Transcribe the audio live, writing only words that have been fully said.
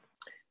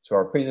So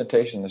our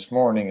presentation this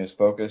morning is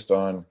focused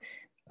on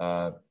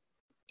Kriya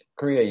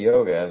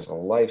Yoga as a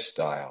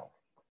lifestyle,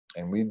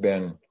 and we've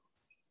been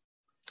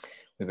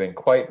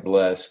quite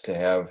blessed to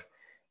have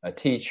a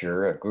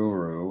teacher, a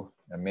guru,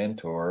 a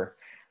mentor,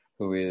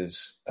 who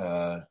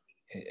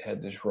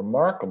had this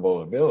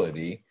remarkable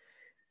ability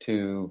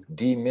to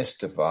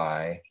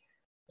demystify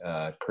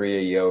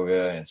Kriya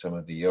Yoga and some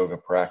of the yoga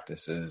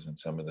practices and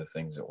some of the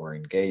things that we're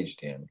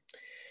engaged in.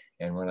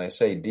 And when I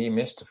say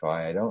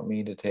demystify, I don't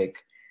mean to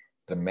take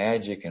the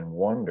magic and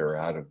wonder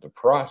out of the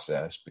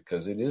process,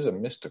 because it is a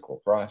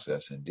mystical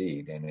process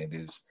indeed, and it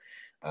is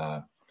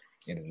a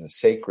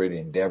sacred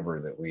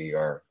endeavor that we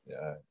are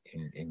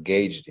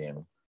engaged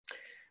in.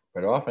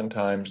 But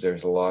oftentimes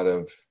there's a lot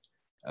of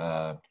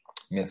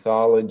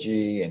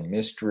mythology and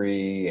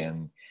mystery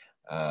and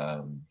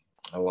a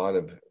lot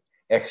of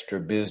extra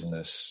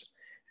business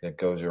that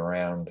goes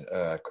around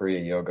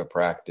Kriya Yoga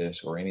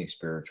practice or any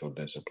spiritual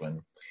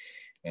discipline.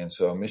 And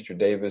so Mr.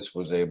 Davis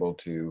was able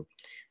to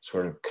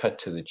sort of cut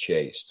to the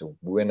chase, to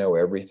winnow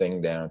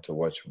everything down to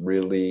what's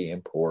really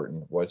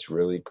important, what's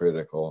really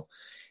critical,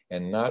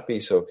 and not be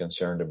so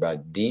concerned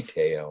about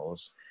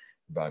details,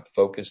 about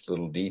focused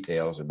little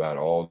details about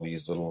all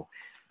these little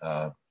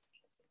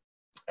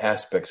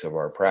aspects of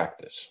our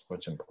practice.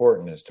 What's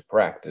important is to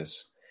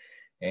practice,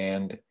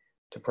 and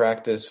to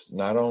practice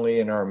not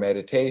only in our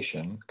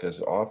meditation,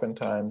 because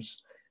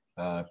oftentimes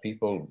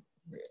people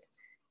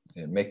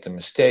make the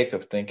mistake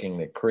of thinking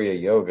that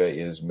Kriya Yoga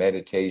is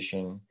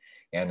meditation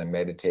and a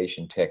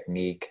meditation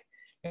technique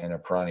and a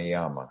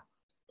pranayama.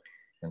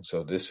 And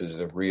so this is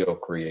the real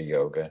Kriya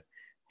Yoga,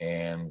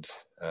 and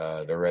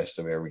the rest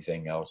of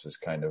everything else is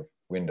kind of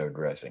window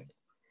dressing.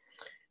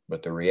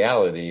 But the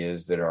reality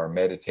is that our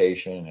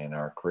meditation and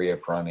our Kriya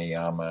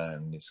Pranayama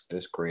and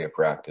this Kriya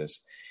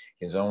practice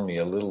is only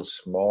a little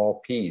small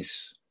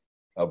piece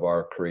of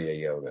our Kriya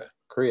Yoga.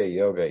 Kriya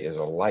Yoga is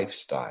a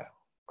lifestyle.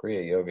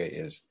 Kriya Yoga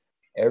is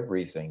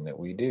everything that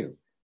we do.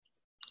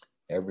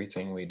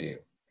 Everything we do.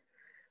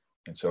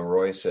 And so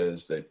Roy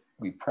says that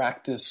we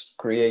practice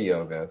Kriya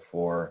Yoga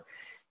for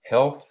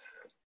health,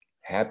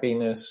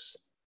 happiness,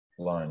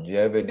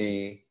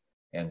 longevity,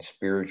 and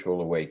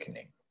spiritual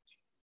awakening.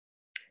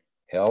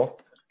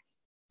 Health,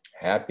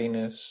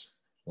 happiness,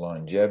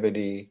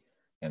 longevity,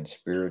 and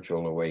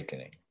spiritual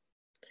awakening.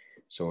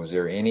 So is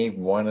there any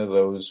one of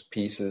those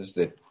pieces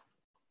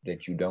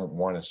that you don't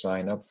want to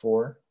sign up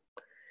for?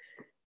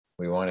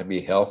 We want to be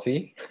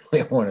healthy,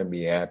 we want to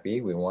be happy,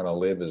 we want to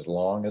live as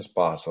long as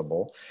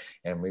possible,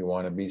 and we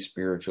want to be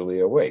spiritually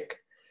awake.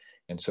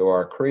 And so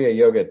our Kriya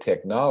Yoga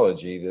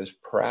technology, this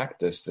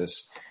practice,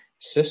 this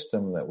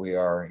system that we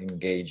are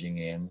engaging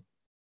in,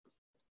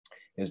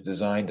 is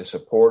designed to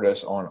support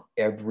us on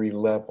every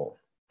level.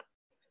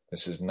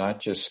 This is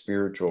not just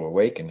spiritual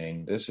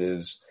awakening, this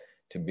is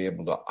to be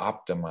able to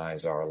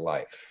optimize our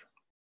life.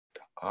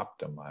 To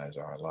optimize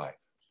our life.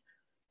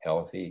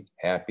 Healthy,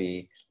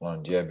 happy,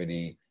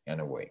 longevity, and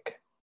awake.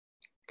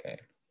 Okay,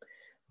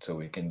 so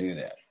we can do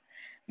that.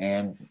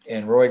 And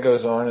Roy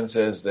goes on and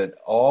says that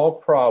all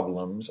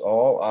problems,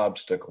 all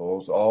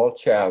obstacles, all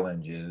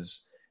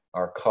challenges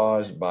are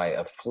caused by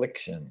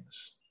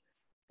afflictions.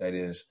 That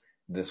is,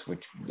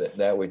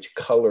 that which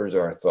colors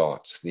our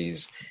thoughts,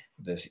 this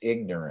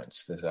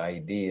ignorance, this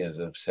ideas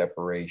of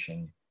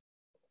separation.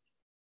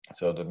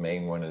 So the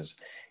main one is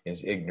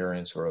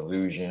ignorance or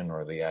illusion,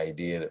 or the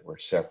idea that we're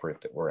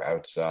separate, that we're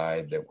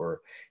outside, that we're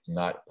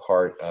not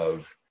part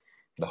of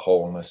the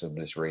wholeness of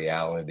this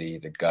reality,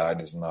 that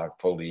God is not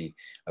fully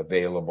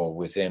available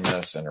within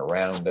us and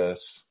around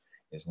us,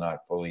 is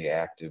not fully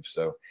active.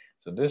 So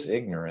this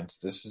ignorance,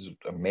 this is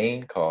a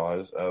main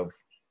cause of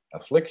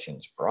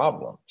afflictions,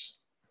 problems,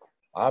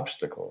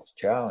 obstacles,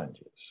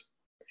 challenges.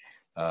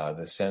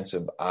 The sense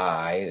of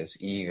I, this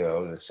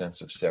ego, the sense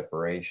of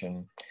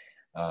separation,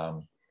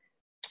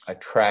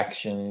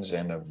 attractions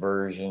and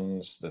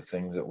aversions, the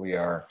things that we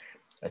are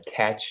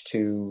attached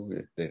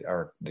to that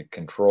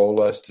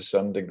control us to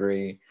some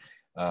degree,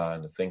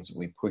 the things that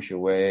we push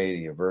away,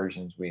 the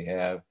aversions we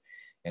have,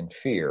 and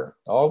fear.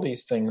 All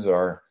these things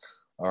are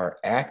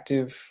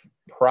active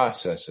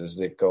processes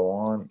that go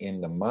on in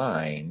the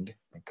mind,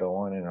 that go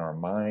on in our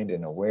mind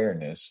and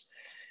awareness,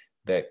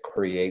 that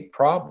create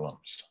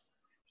problems.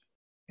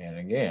 And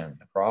again,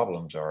 the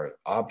problems are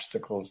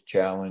obstacles,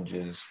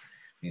 challenges.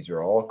 These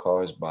are all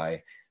caused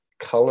by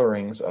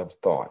colorings of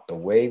thought. The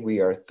way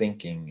we are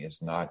thinking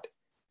is not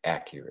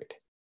accurate.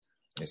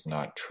 It's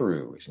not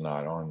true. It's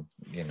not on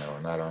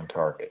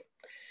target.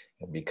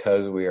 And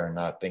because we are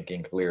not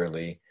thinking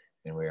clearly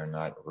and we are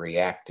not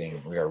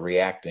reacting, we are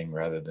reacting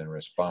rather than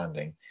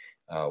responding,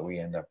 we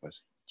end up with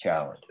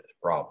challenges,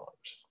 problems.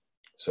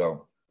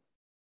 So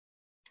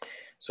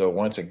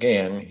once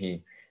again,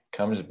 he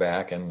comes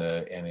back in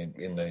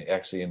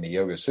the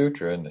Yoga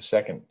Sutra, in the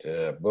second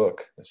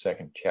book, the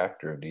second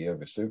chapter of the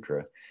Yoga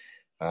Sutra,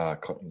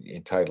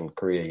 entitled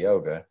Kriya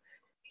Yoga,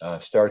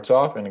 starts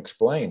off and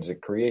explains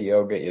that Kriya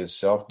Yoga is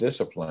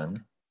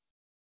self-discipline,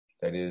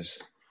 that is,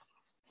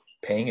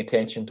 paying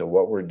attention to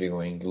what we're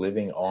doing,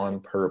 living on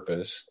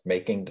purpose,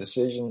 making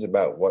decisions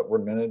about what we're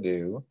going to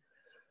do,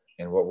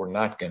 and what we're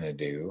not going to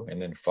do,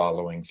 and then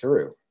following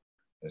through.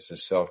 This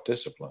is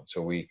self-discipline.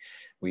 So we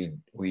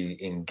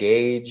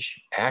engage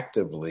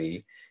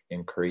actively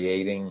in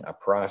creating a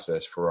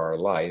process for our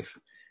life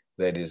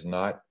that is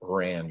not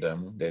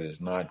random, that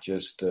is not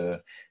just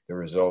the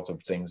result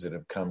of things that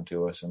have come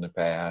to us in the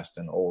past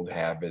and old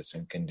habits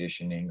and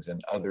conditionings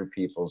and other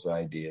people's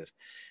ideas.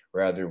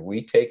 Rather,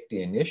 we take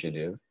the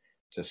initiative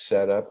to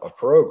set up a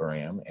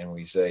program, and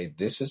we say,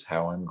 this is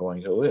how I'm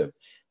going to live.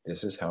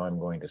 This is how I'm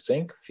going to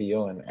think,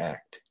 feel, and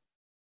act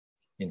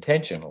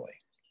intentionally.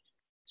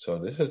 So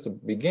this is the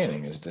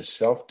beginning, is the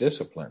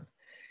self-discipline.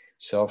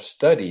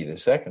 Self-study, the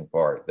second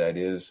part, that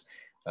is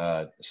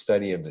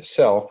study of the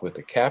self with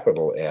the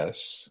capital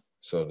S,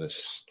 so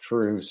this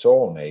true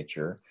soul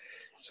nature.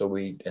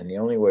 And the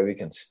only way we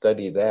can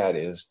study that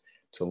is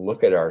to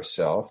look at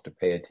ourself, to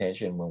pay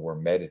attention when we're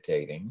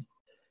meditating,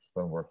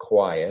 when we're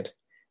quiet,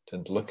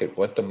 to look at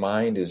what the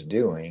mind is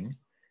doing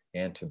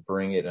and to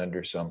bring it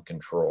under some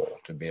control,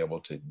 to be able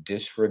to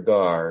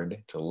disregard,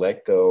 to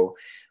let go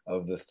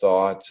of the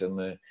thoughts and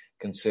the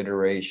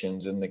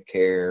considerations and the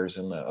cares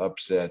and the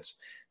upsets,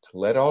 to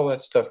let all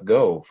that stuff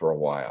go for a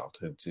while,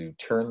 to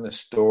turn the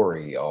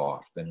story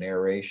off, the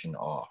narration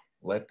off,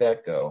 let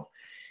that go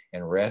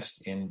and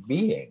rest in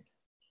being.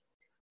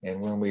 And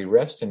when we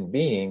rest in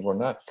being, we're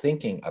not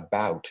thinking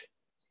about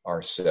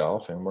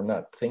ourselves and we're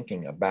not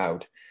thinking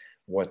about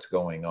what's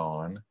going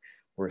on.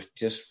 We're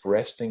just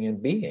resting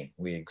in being.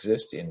 We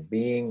exist in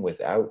being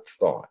without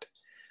thought.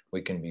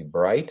 We can be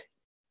bright,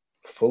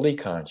 fully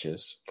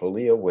conscious,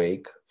 fully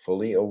awake,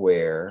 fully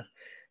aware,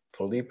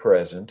 fully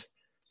present,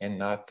 and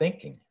not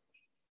thinking,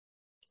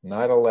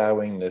 not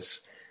allowing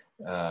this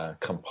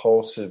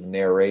compulsive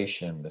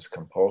narration, this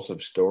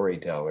compulsive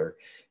storyteller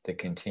to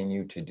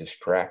continue to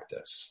distract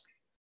us.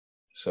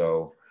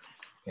 So,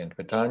 and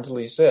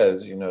Patanjali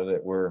says,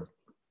 that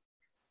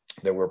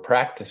we're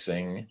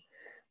practicing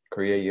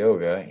Kriya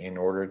Yoga in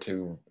order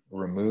to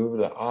remove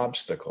the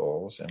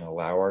obstacles and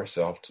allow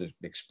ourselves to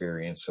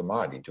experience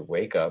samadhi, to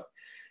wake up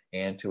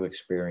and to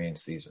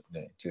experience these,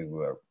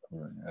 to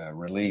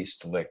release,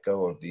 to let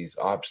go of these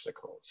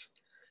obstacles,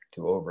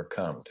 to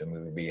overcome, to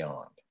move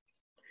beyond.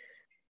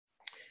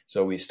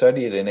 So we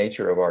study the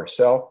nature of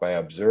ourself by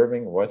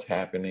observing what's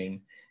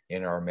happening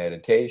in our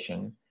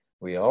meditation.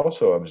 We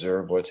also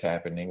observe what's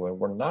happening when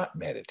we're not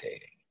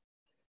meditating.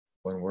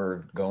 When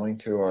we're going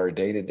through our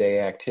day-to-day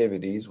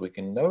activities, we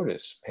can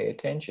notice, pay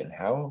attention.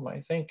 How am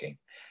I thinking?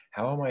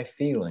 How am I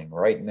feeling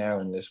right now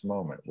in this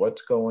moment?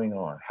 What's going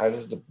on? How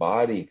does the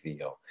body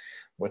feel?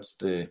 What's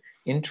the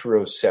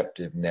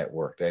interoceptive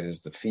network? That is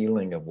the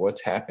feeling of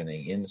what's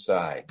happening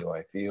inside. Do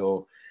I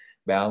feel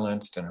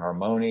balanced and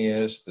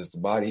harmonious? Does the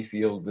body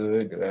feel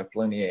good? Do I have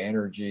plenty of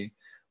energy?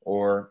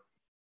 Or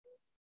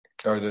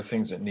are there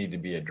things that need to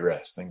be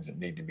addressed, things that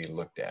need to be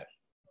looked at?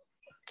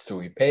 So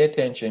we pay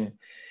attention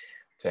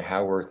to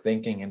how we're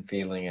thinking and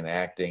feeling and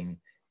acting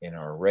in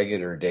our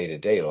regular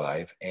day-to-day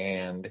life,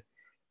 and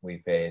we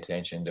pay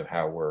attention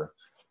to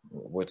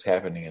what's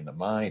happening in the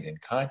mind and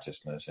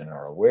consciousness and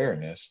our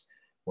awareness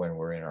when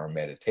we're in our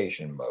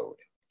meditation mode.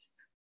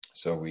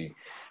 So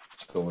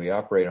we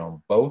operate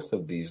on both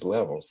of these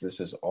levels. This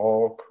is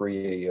all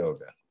Kriya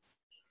Yoga.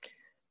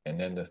 And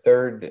then the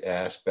third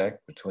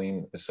aspect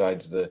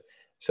besides the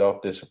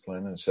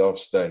self-discipline and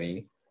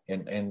self-study,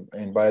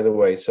 and by the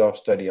way,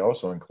 self-study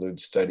also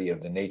includes study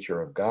of the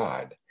nature of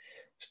God,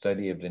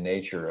 study of the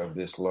nature of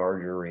this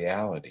larger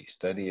reality,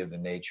 study of the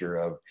nature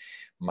of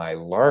my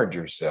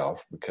larger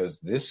self,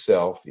 because this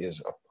self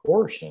is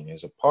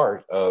a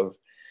part of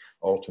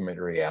ultimate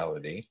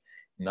reality,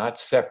 not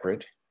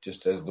separate,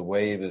 just as the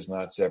wave is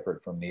not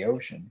separate from the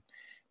ocean.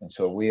 And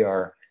so we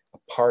are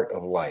a part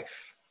of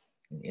life,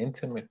 an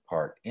intimate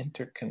part,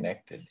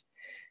 interconnected.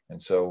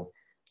 And so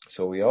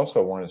we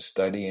also want to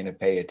study and to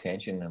pay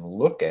attention and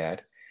look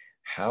at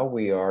how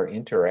we are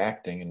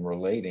interacting and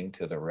relating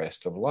to the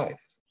rest of life.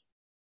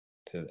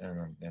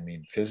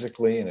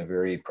 Physically, in a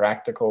very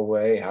practical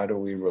way, how do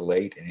we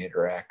relate and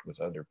interact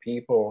with other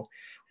people,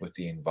 with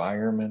the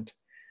environment,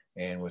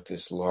 and with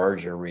this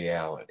larger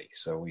reality?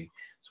 So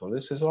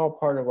this is all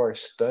part of our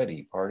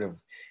study, part of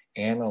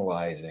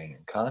analyzing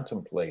and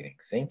contemplating,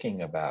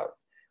 thinking about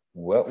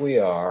what we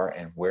are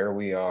and where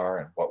we are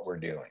and what we're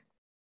doing.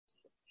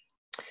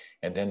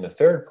 And then the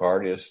third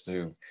part is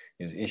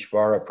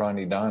Ishvara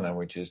Pranidhana,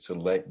 which is to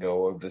let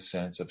go of the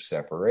sense of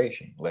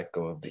separation, let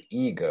go of the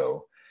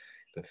ego,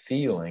 the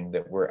feeling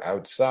that we're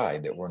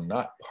outside, that we're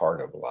not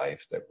part of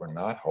life, that we're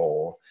not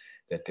whole,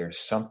 that there's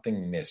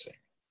something missing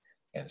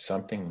and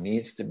something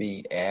needs to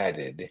be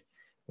added.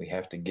 We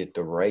have to get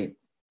the right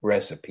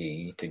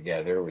recipe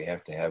together. We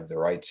have to have the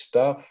right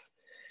stuff,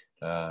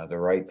 the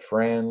right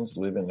friends,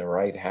 live in the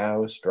right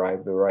house,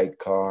 drive the right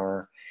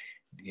car,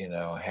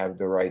 have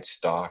the right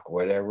stock,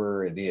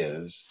 whatever it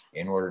is,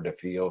 in order to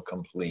feel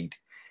complete.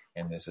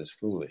 And this is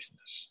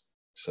foolishness.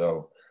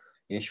 So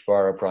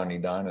Ishvara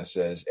Pranidhana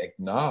says,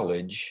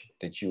 acknowledge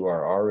that you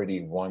are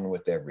already one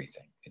with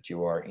everything, that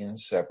you are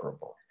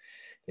inseparable,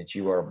 that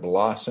you are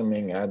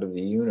blossoming out of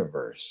the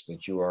universe,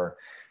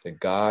 that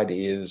God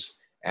is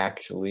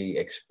actually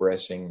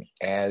expressing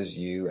as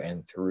you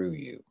and through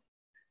you.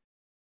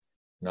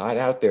 Not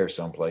out there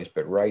someplace,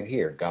 but right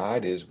here.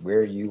 God is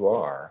where you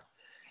are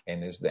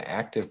and is the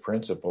active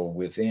principle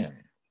within.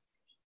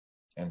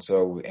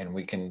 And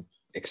we can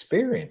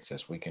experience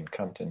this. We can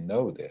come to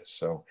know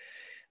this.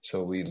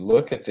 So we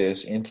look at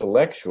this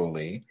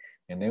intellectually,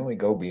 and then we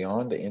go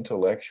beyond the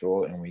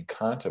intellectual and we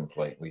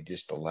contemplate. We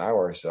just allow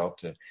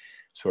ourselves to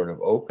sort of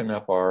open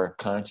up our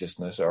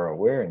consciousness, our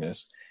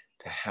awareness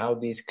to how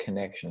these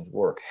connections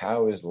work.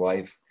 How is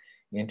life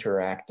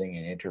interacting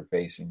and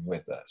interfacing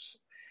with us?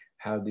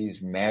 How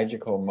these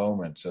magical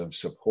moments of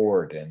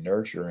support and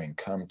nurturing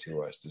come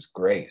to us, this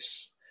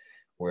grace,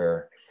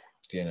 where,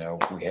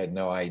 we had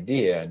no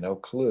idea, no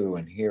clue,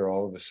 and here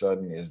all of a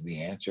sudden is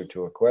the answer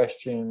to a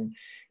question,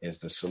 is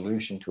the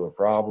solution to a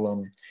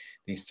problem.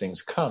 These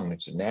things come.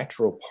 It's a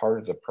natural part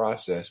of the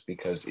process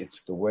because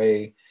it's the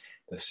way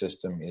the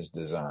system is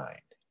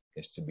designed,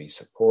 is to be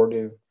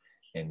supportive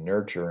and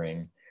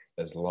nurturing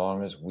as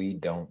long as we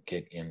don't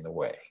get in the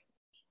way.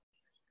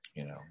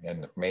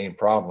 And the main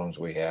problems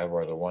we have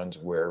are the ones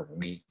where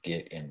we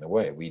get in the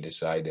way. We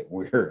decide that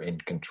we're in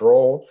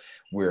control,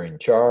 we're in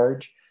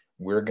charge,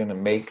 we're going to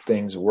make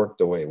things work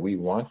the way we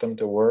want them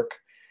to work,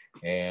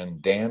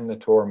 and damn the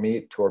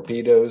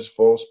torpedoes,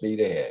 full speed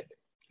ahead,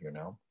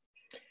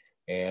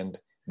 And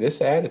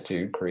this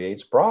attitude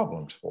creates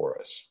problems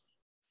for us.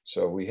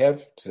 So we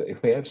have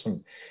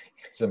some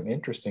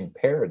interesting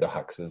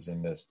paradoxes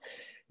in this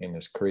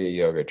Kriya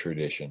Yoga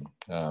tradition.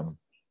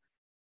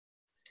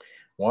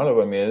 One of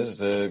them is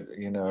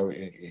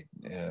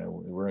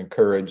we're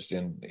encouraged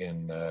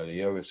in the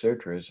Yoga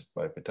Sutras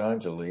by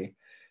Patanjali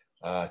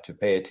to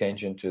pay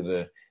attention to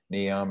the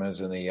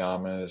niyamas and the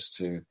yamas,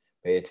 to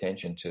pay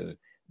attention to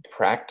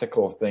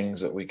practical things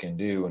that we can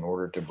do in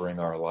order to bring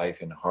our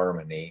life in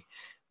harmony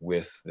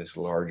with this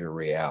larger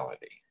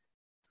reality.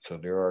 So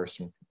there are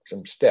some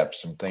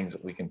steps, some things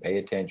that we can pay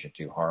attention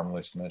to: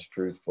 harmlessness,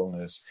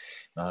 truthfulness,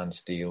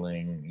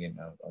 non-stealing,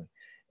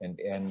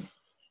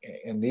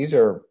 and these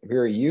are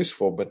very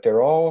useful, but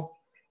they're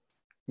all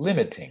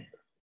limiting.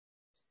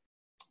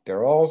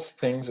 They're all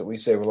things that we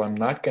say, well, I'm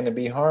not going to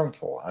be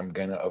harmful. I'm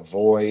going to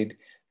avoid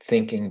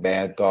thinking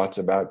bad thoughts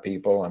about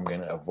people. I'm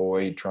going to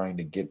avoid trying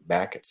to get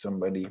back at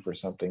somebody for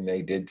something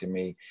they did to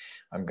me.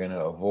 I'm going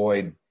to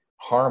avoid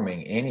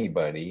harming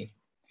anybody,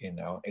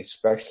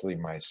 especially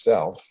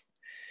myself.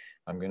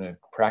 I'm going to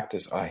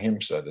practice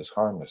ahimsa, this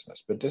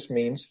harmlessness. But this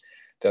means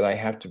that I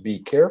have to be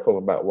careful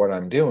about what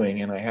I'm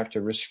doing, and I have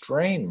to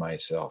restrain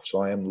myself.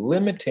 So I am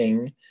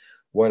limiting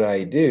what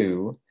I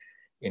do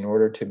in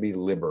order to be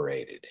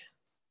liberated,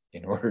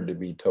 in order to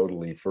be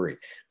totally free.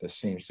 This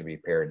seems to be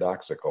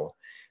paradoxical,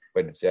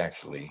 but it's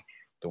actually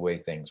the way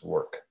things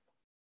work.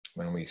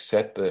 When we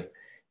set the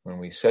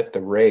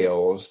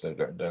rails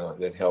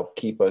that help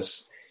keep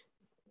us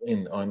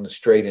on the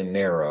straight and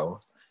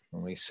narrow,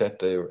 when we set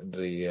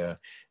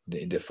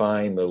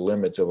define the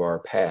limits of our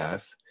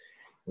path,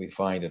 we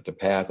find that the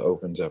path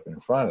opens up in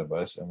front of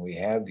us, and we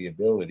have the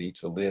ability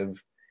to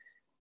live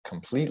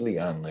completely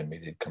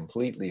unlimited,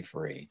 completely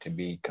free, to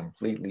be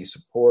completely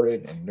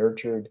supported and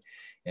nurtured,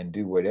 and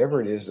do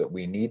whatever it is that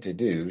we need to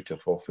do to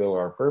fulfill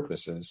our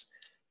purposes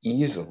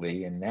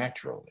easily and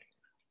naturally.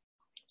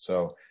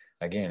 So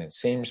again, it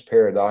seems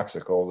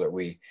paradoxical that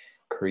we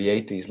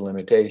create these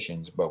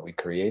limitations, but we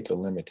create the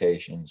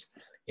limitations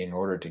in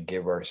order to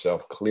give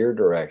ourselves clear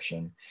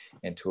direction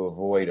and to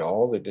avoid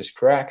all the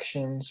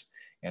distractions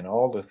and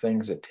all the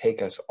things that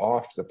take us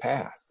off the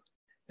path,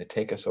 that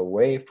take us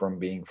away from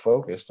being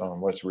focused on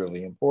what's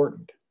really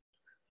important.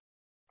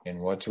 And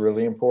what's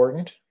really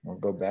important, we'll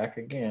go back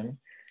again: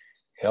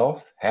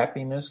 health,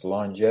 happiness,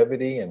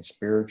 longevity, and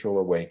spiritual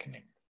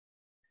awakening.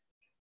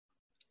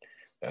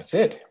 That's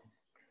it.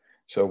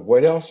 So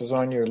what else is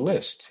on your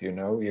list,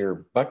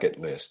 your bucket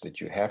list that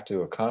you have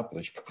to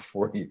accomplish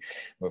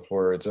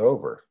before it's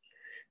over,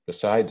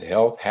 besides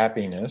health,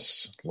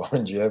 happiness,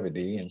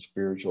 longevity, and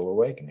spiritual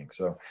awakening?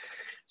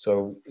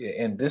 So,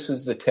 and this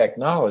is the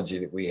technology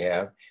that we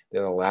have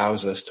that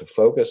allows us to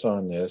focus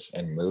on this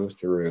and move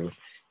through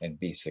and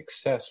be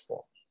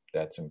successful.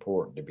 That's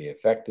important, to be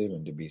effective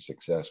and to be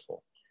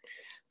successful.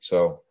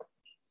 So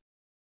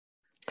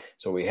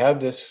we have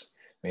these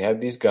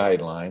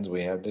guidelines,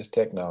 we have this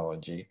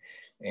technology,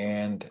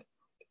 and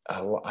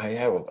I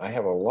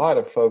have a lot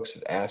of folks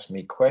that ask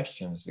me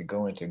questions that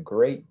go into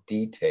great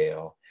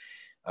detail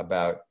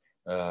about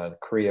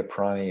Kriya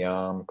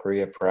Pranayama,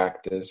 Kriya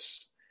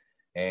practice.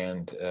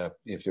 And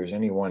if there's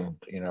anyone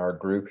in our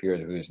group here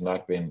who has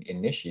not been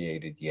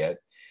initiated yet,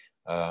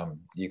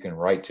 you can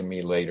write to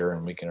me later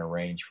and we can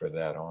arrange for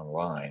that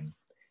online.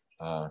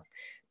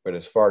 But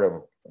as part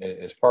of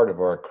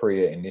our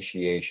Kriya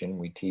initiation,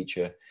 we teach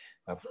a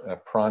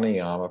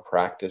pranayama,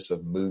 practice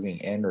of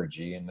moving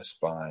energy in the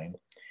spine.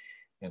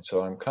 And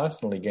so I'm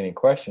constantly getting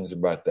questions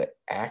about the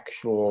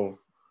actual,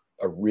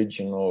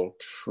 original,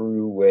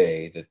 true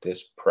way that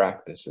this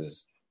practice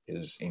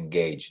is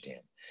engaged in.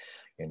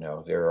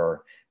 There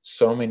are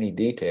so many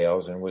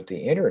details, and with the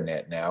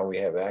internet now, we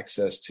have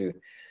access to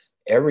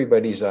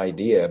everybody's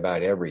idea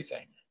about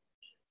everything.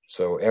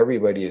 So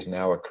everybody is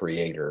now a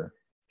creator.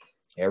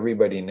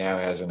 Everybody now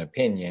has an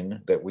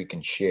opinion that we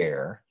can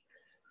share.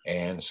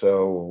 And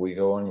so we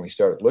go and we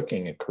start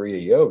looking at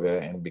Kriya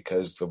Yoga, and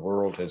because the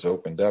world has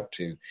opened up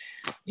to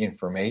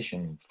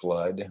information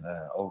flood,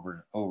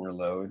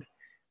 overload,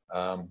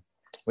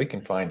 we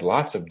can find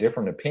lots of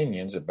different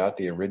opinions about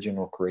the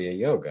original Kriya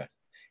Yoga.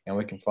 And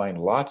we can find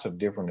lots of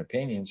different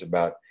opinions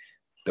about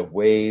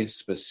the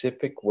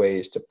specific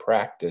ways to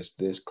practice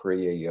this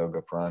Kriya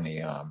Yoga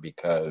pranayama,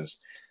 because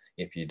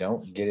if you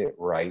don't get it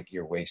right,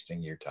 you're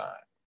wasting your time.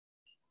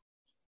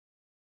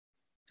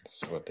 This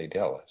is what they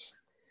tell us.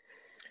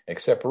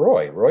 Except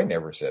Roy. Roy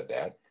never said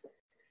that.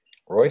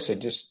 Roy said,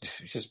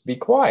 just be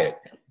quiet.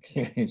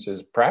 He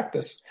says,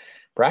 practice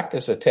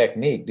a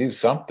technique, do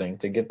something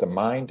to get the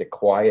mind to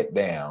quiet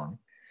down.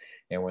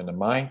 And when the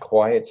mind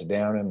quiets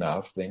down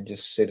enough, then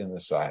just sit in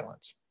the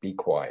silence. Be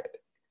quiet.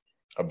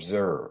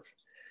 Observe.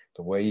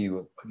 The way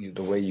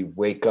you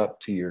wake up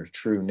to your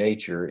true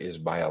nature is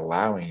by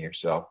allowing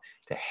yourself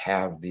to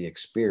have the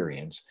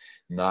experience,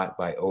 not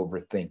by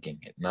overthinking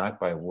it, not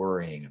by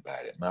worrying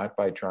about it, not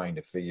by trying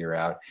to figure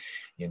out,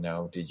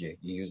 did you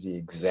use the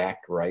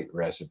exact right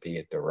recipe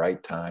at the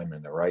right time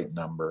and the right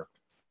number?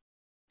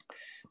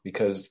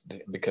 Because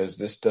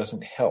this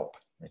doesn't help.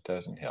 It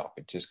doesn't help.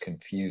 It just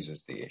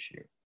confuses the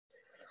issue.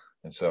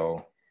 And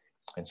so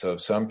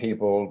some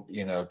people,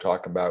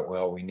 talk about,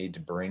 well, we need to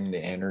bring the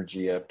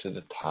energy up to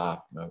the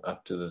top,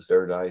 up to the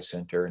third eye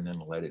center, and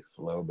then let it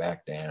flow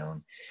back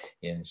down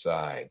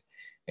inside.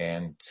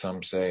 And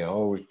some say,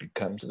 oh, it could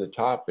come to the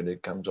top, and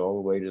it comes all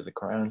the way to the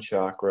crown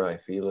chakra. I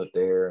feel it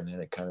there. And then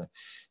it kind of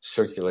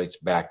circulates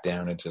back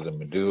down into the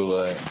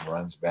medulla and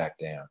runs back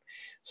down.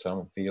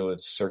 Some feel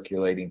it's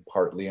circulating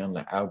partly on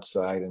the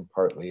outside and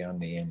partly on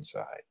the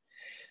inside.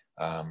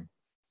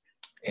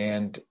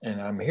 And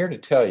I'm here to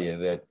tell you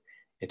that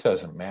it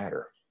doesn't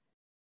matter.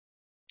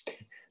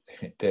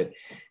 That,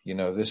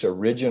 this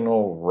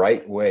original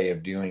right way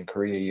of doing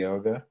Kriya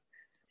Yoga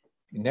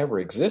never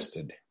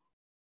existed.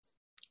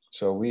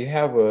 So we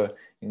have an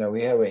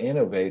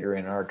innovator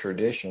in our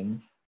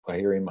tradition,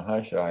 Lahiri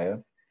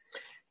Mahashaya,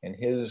 and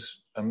his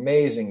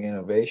amazing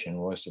innovation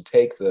was to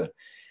take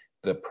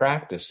the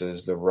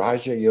practices, the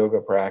Raja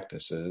Yoga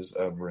practices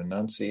of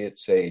renunciate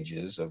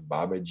sages, of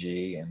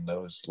Babaji and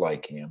those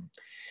like him,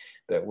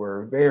 that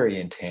were very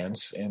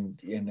intense. And,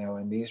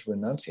 and these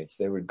renunciates,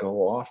 they would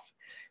go off,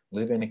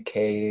 live in a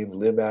cave,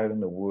 live out in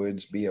the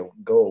woods,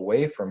 go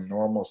away from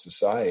normal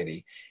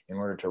society in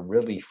order to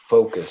really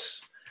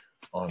focus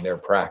on their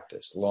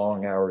practice.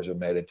 Long hours of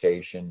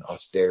meditation,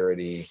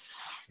 austerity,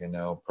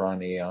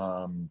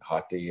 pranayama,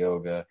 hatha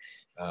yoga,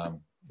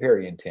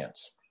 very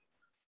intense.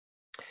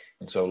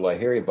 And so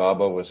Lahiri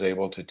Baba was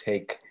able to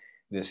take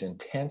this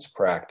intense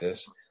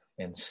practice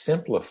and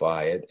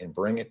simplify it and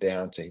bring it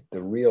down to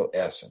the real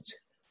essence.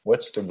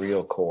 What's the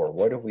real core?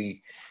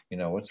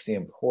 What's the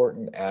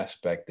important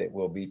aspect that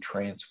will be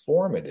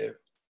transformative,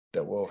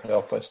 that will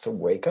help us to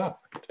wake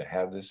up, to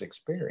have this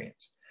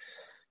experience?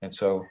 And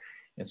so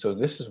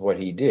this is what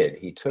he did.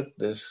 He took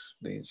these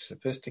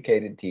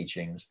sophisticated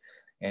teachings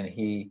and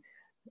he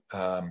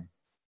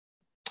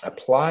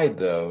applied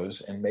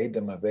those and made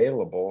them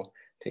available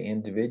to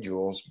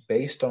individuals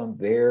based on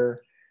their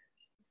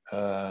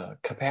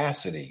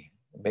capacity,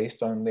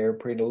 based on their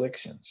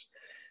predilections.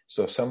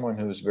 So someone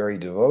who's very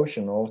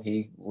devotional,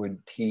 he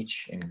would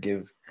teach and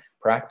give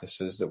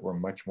practices that were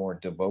much more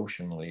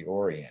devotionally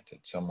oriented.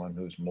 Someone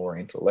who's more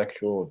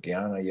intellectual,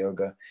 Dhyana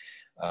Yoga,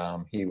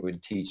 he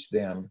would teach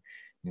them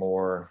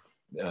more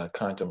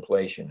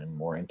contemplation and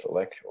more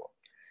intellectual.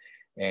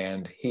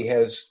 And he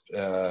has,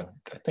 I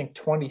think,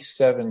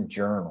 27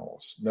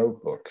 journals,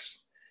 notebooks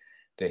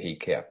that he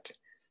kept.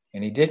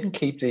 And he didn't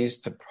keep these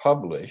to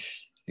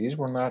publish. These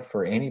were not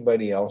for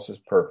anybody else's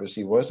purpose.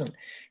 He wasn't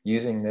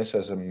using this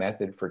as a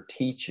method for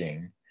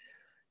teaching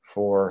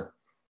for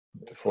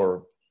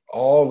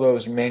all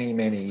those many,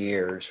 many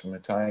years from the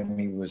time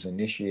he was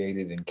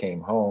initiated and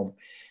came home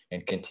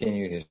and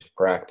continued his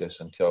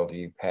practice until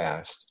he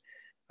passed.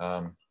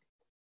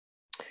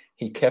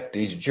 He kept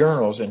these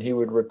journals and he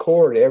would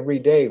record every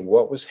day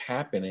what was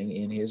happening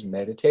in his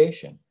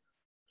meditation.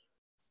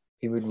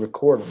 He would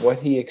record what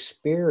he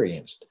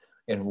experienced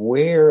and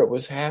where it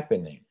was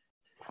happening.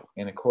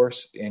 And of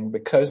course, and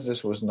because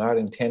this was not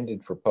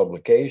intended for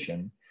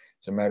publication,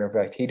 as a matter of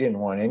fact, he didn't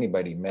want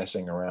anybody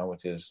messing around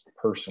with his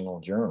personal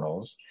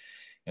journals.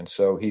 And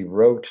so he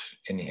wrote,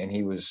 and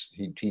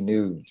he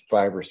knew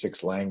 5 or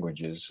 6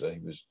 languages. He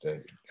was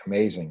an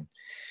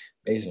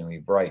amazingly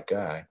bright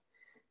guy.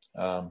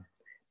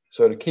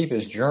 So to keep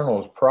his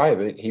journals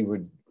private, he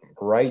would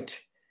write,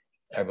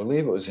 I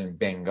believe it was in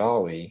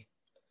Bengali.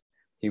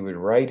 He would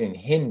write in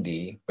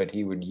Hindi, but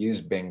he would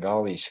use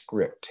Bengali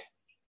script.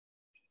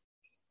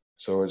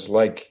 So it's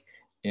like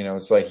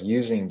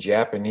using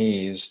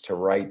Japanese to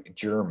write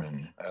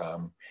German.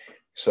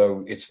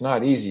 So it's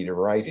not easy to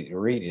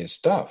read his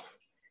stuff.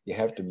 You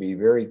have to be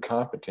very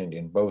competent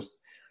in both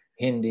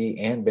Hindi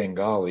and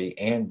Bengali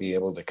and be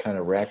able to kind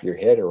of wrap your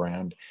head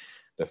around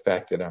the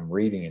fact that I'm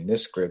reading in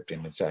this script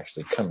and it's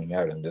actually coming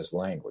out in this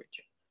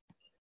language.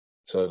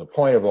 So the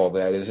point of all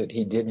that is that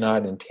he did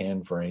not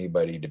intend for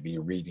anybody to be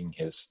reading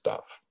his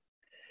stuff.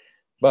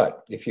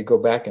 But if you go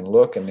back and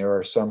look, and there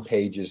are some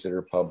pages that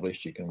are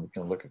published, you can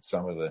look at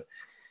some of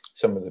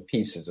the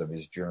pieces of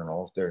his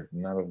journal.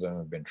 None of them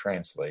have been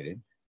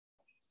translated,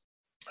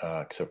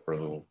 except for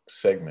little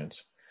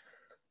segments.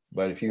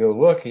 But if you go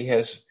look, he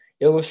has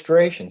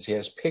illustrations. He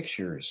has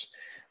pictures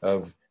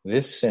of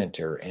this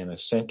center and a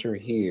center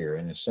here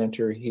and a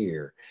center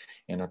here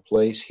and a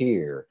place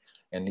here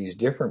and these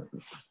different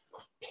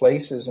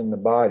places in the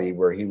body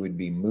where he would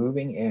be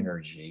moving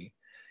energy,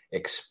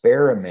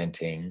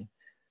 experimenting,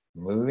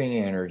 moving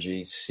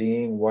energy,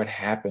 seeing what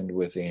happened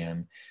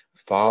within,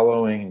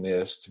 following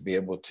this to be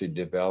able to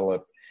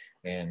develop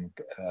and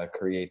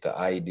create the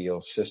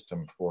ideal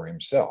system for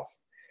himself.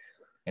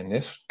 And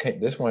this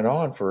went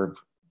on through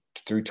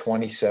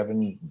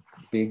 27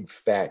 big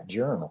fat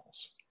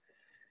journals.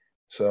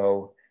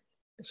 So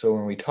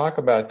when we talk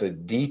about the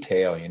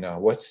detail,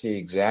 what's the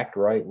exact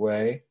right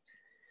way?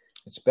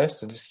 It's best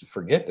to just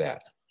forget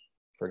that.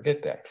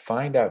 Forget that.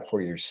 Find out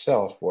for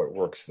yourself what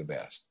works the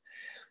best.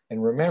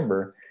 And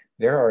remember,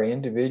 there are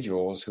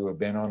individuals who have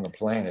been on the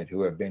planet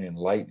who have been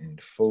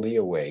enlightened, fully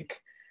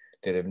awake,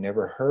 that have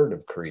never heard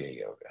of Kriya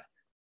Yoga,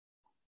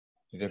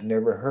 that have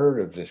never heard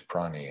of this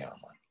pranayama.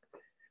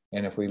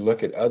 And if we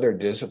look at other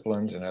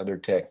disciplines and other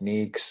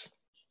techniques,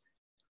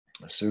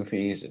 the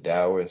Sufis, the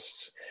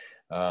Taoists,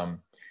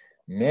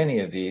 many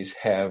of these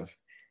have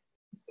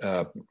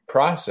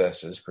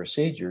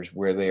procedures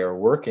where they are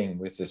working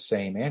with the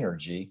same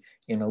energy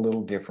in a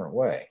little different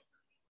way.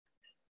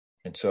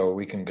 And so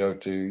we can go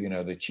to,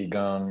 the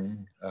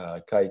Qigong,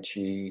 Tai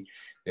Chi.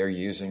 They're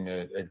using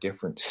a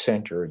different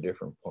center, a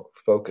different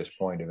focus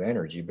point of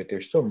energy, but they're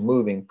still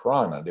moving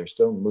prana. They're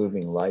still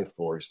moving life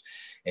force.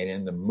 And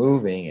in the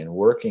moving and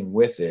working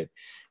with it,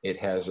 it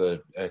has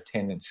a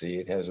tendency,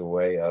 it has a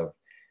way of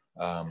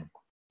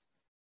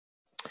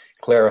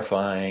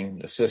clarifying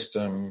the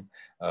system,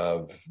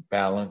 of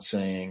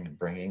balancing,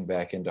 bringing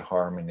back into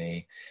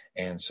harmony,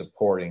 and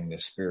supporting the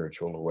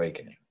spiritual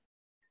awakening.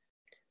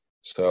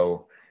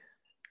 So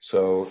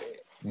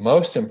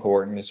most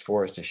important is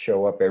for us to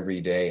show up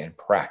every day and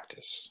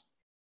practice.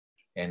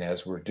 And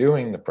as we're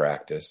doing the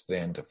practice,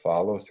 then to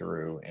follow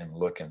through and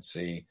look and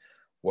see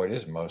what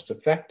is most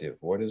effective,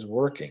 what is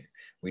working.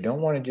 We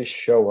don't want to just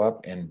show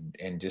up and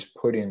just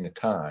put in the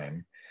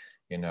time,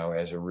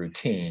 as a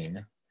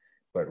routine,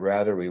 but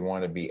rather we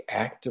want to be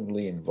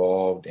actively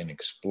involved in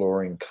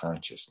exploring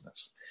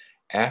consciousness,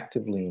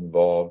 actively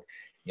involved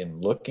in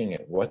looking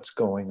at what's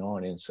going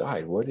on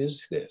inside. What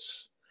is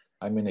this?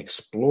 I'm an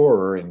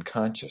explorer in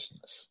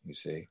consciousness, you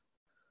see.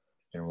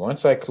 And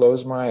once I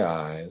close my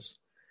eyes,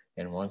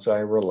 and once I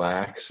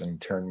relax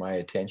and turn my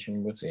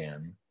attention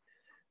within,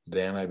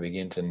 then I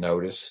begin to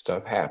notice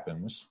stuff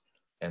happens.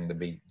 And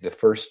the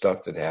first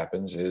stuff that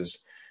happens is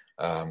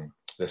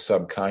the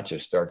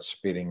subconscious starts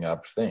spitting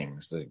up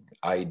things, the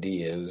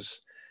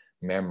ideas,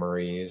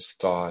 memories,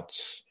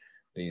 thoughts.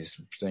 These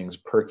things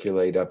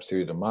percolate up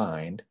through the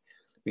mind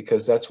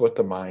because that's what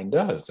the mind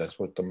does. That's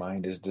what the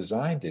mind is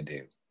designed to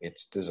do.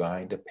 It's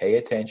designed to pay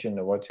attention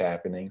to what's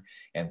happening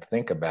and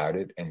think about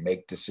it and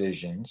make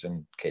decisions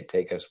and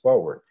take us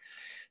forward.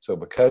 So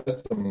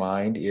because the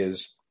mind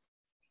has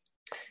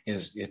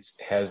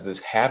this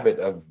habit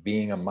of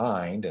being a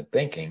mind and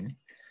thinking,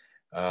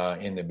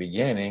 in the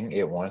beginning,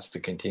 it wants to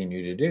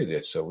continue to do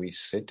this. So we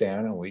sit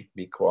down and we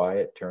be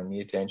quiet, turn the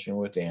attention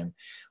within.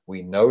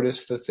 We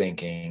notice the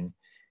thinking,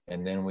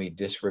 and then we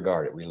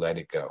disregard it. We let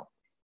it go.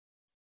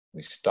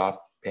 We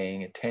stop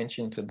paying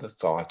attention to the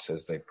thoughts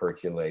as they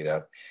percolate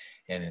up,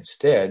 and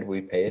instead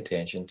we pay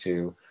attention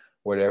to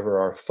whatever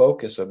our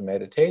focus of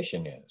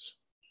meditation is.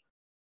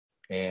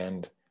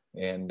 And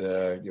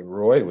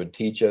Roy would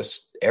teach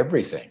us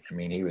everything. I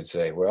mean, he would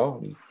say,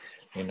 well,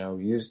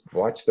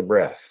 watch the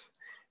breath.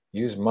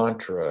 Use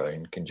mantra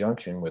in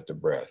conjunction with the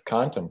breath.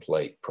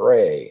 Contemplate,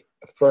 pray,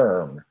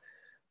 affirm,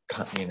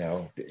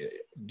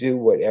 do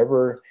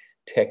whatever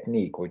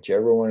technique,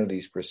 whichever one of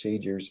these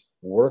procedures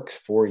works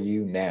for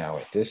you now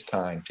at this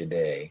time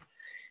today,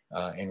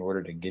 in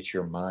order to get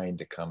your mind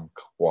to come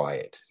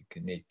quiet,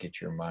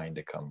 get your mind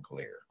to come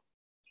clear.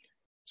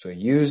 So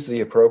use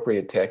the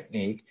appropriate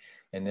technique,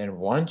 and then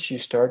once you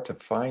start to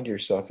find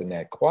yourself in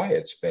that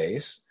quiet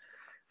space,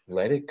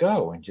 let it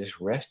go and just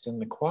rest in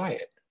the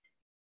quiet.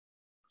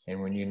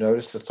 And when you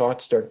notice the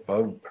thoughts start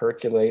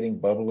percolating,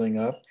 bubbling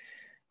up,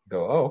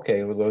 go, oh,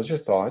 okay, well, those are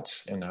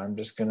thoughts, and I'm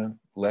just going to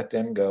let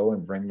them go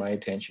and bring my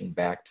attention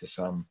back to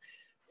some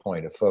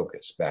point of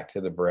focus, back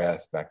to the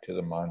breath, back to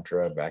the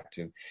mantra, back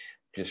to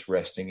just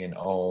resting in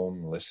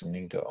Om,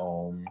 listening to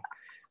Om,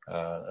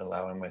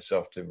 allowing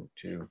myself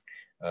to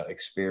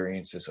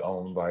experience this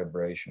Om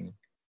vibration.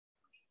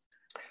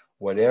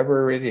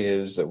 Whatever it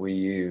is that we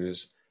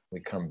use, we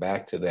come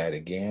back to that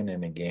again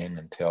and again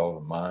until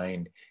the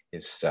mind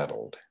is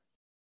settled,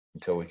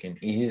 until we can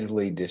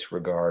easily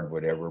disregard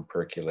whatever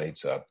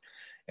percolates up,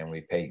 and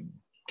we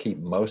keep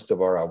most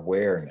of our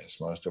awareness,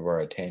 most of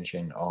our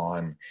attention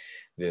on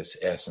this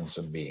essence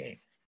of being,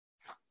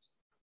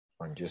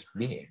 on just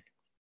being.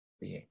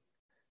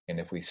 And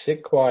if we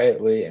sit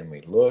quietly and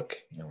we look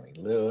and we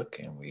look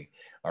and we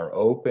are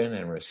open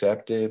and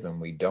receptive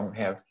and we don't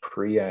have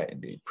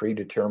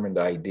predetermined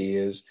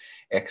ideas,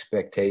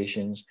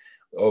 expectations,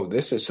 oh,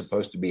 this is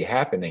supposed to be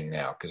happening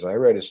now. Because I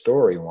read a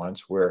story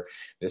once where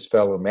this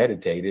fellow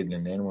meditated,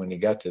 and then when he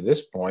got to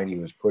this point, he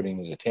was putting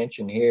his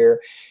attention here,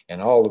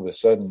 and all of a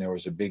sudden there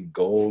was a big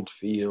gold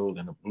field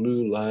and a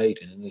blue light,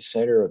 and in the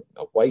center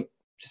a white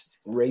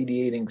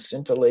radiating,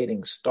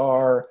 scintillating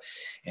star,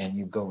 and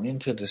you go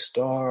into the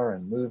star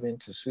and move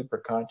into super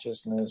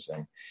consciousness,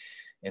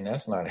 and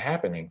that's not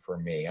happening for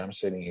me. I'm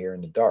sitting here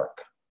in the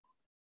dark,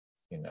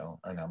 and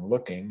I'm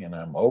looking and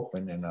I'm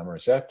open and I'm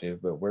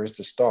receptive, but where's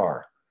the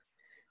star?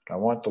 I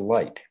want the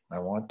light. I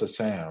want the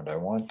sound. I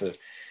want the,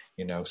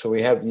 so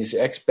we have these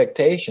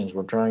expectations.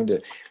 We're trying to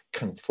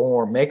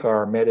conform, make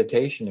our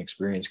meditation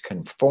experience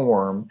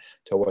conform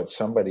to what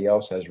somebody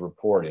else has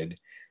reported,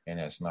 and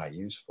that's not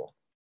useful,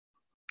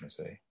 you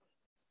see.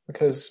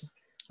 Because,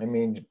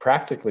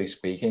 practically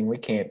speaking, we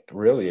can't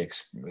really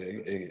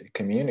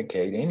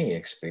communicate any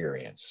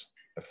experience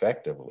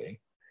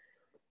effectively,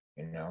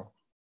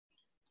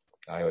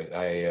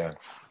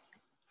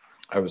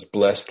 I was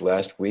blessed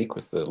last week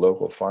with the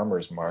local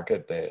farmers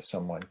market that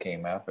someone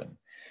came up and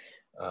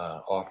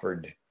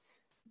offered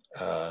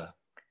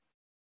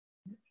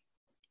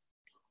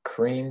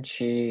cream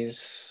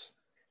cheese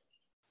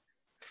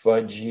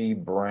fudgy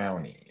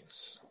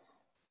brownies,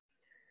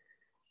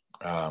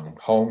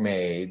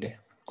 homemade,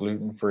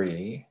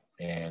 gluten-free,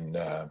 and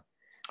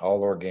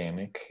all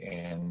organic.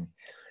 And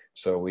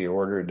so we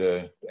ordered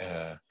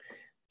a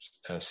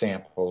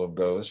sample of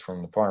those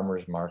from the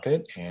farmers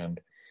market,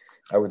 and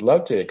I would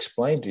love to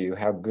explain to you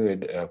how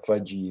good a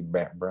fudgy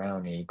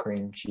brownie,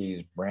 cream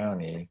cheese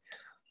brownie,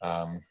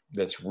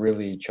 that's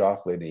really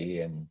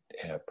chocolatey and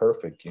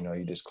perfect.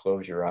 You just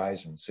close your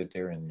eyes and sit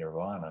there in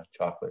nirvana,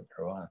 chocolate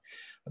nirvana.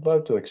 I'd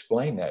love to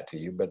explain that to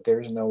you, but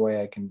there's no way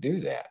I can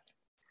do that.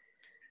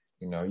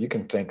 You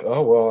can think,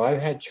 oh, well,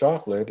 I've had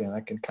chocolate and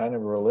I can kind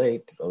of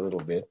relate a little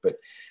bit, but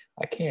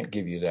I can't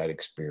give you that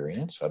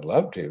experience. I'd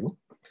love to.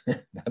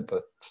 I'd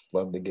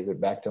love to give it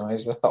back to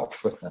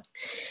myself.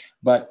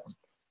 But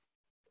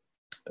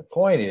the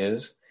point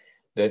is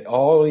that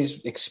all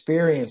these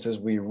experiences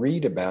we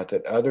read about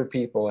that other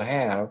people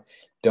have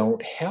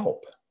don't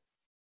help.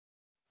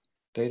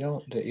 They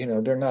don't,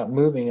 they're not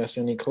moving us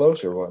any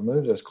closer. What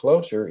moves us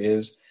closer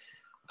is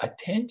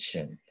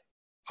attention,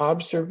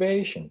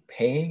 observation,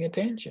 paying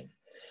attention.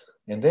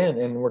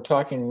 And we're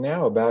talking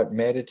now about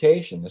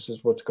meditation. This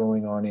is what's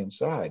going on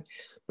inside.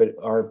 But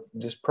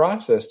this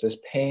process, this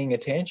paying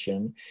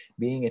attention,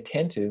 being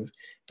attentive,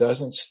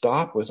 doesn't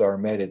stop with our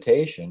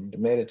meditation. The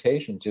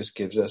meditation just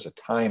gives us a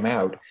time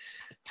out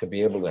to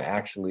be able to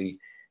actually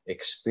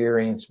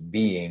experience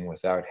being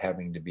without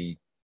having to be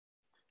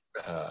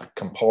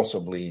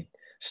compulsively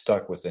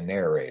stuck with the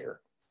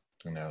narrator,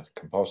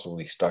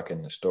 compulsively stuck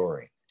in the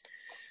story.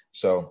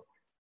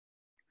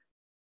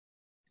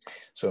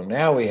 So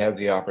now we have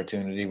the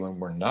opportunity, when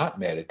we're not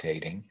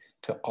meditating,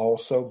 to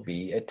also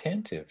be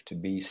attentive, to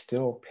be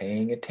still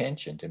paying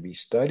attention, to be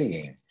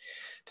studying,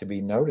 to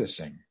be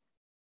noticing.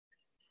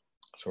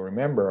 So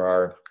remember,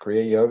 our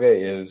Kriya Yoga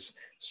is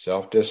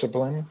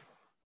self-discipline,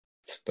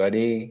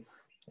 study,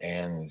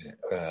 and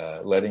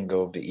letting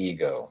go of the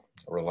ego,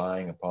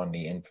 relying upon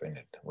the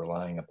infinite,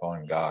 relying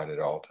upon God at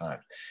all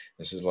times.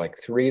 This is like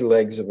 3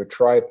 legs of a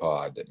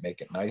tripod that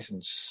make it nice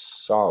and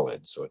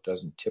solid so it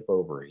doesn't tip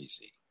over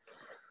easy.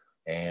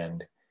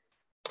 And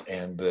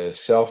the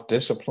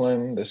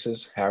self-discipline, this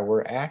is how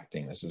we're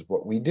acting. This is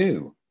what we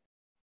do.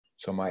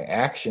 So my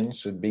actions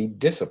should be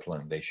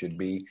disciplined. They should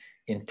be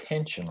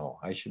intentional.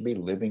 I should be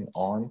living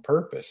on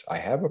purpose. I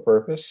have a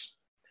purpose.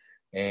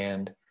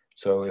 And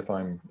so if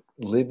I'm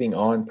living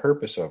on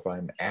purpose, if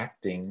I'm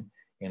acting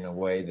in a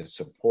way that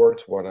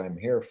supports what I'm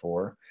here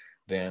for,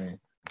 then,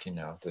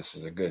 this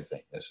is a good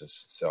thing. This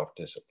is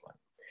self-discipline.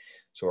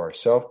 So our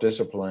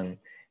self-discipline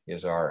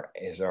is our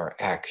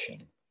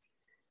action.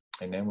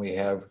 And then we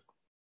have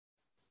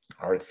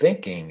our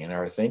thinking, and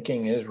our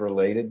thinking is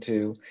related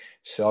to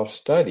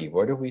self-study.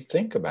 What do we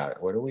think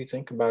about? What do we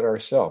think about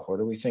ourselves? What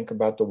do we think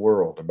about the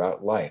world,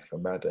 about life,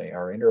 about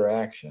our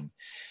interaction,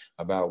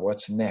 about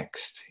what's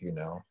next,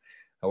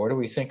 What do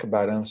we think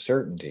about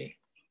uncertainty?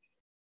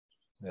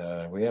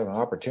 We have an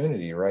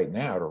opportunity right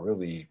now to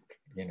really,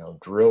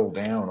 drill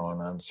down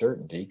on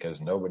uncertainty, because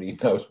nobody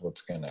knows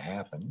what's going to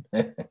happen.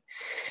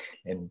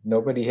 And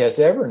nobody has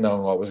ever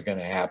known what was going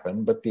to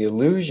happen. But the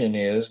illusion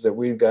is that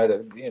we've got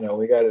it,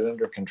 we got it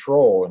under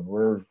control, and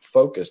we're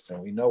focused,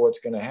 and we know what's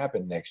going to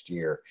happen next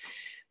year.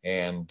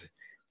 And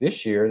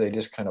this year, they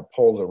just kind of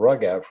pulled the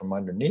rug out from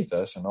underneath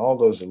us, and all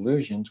those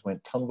illusions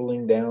went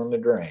tumbling down the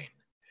drain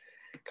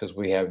because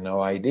we have no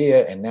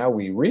idea. And now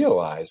we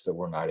realize that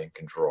we're not in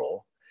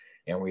control.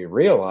 And we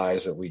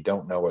realize that we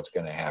don't know what's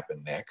going to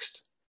happen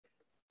next.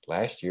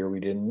 Last year, we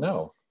didn't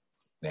know.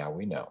 Now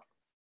we know.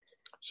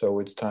 So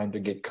it's time to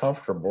get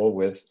comfortable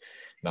with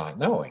not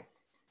knowing.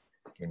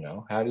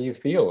 How do you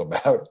feel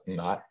about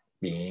not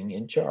being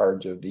in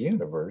charge of the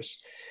universe?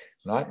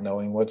 not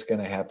knowing what's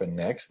going to happen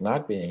next,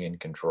 not being in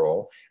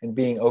control, and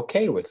being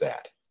okay with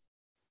that.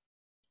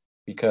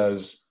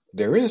 Because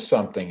there is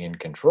something in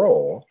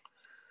control,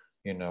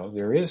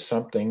 there is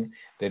something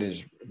that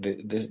is,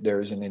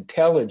 there is an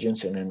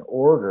intelligence and an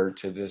order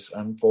to this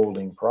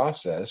unfolding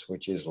process,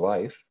 which is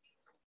life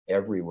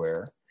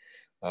everywhere.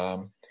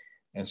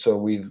 And so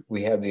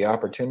we have the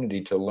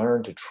opportunity to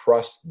learn to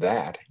trust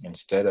that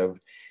instead of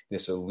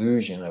this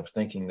illusion of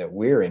thinking that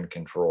we're in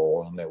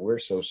control and that we're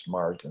so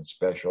smart and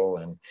special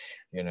and,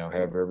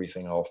 have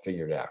everything all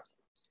figured out.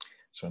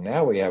 So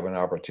now we have an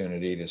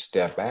opportunity to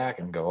step back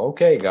and go,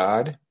 okay,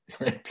 God,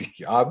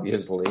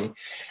 obviously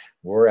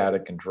we're out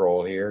of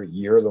control here.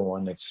 You're the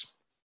one that's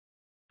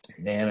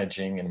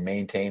managing and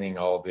maintaining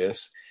all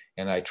this.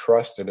 And I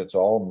trust that it's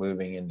all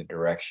moving in the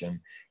direction,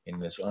 in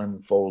this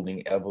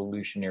unfolding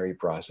evolutionary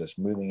process,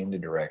 moving in the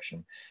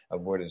direction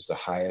of what is the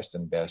highest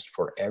and best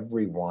for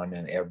everyone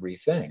and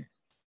everything.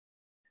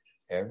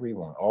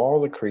 Everyone, all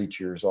the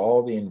creatures,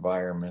 all the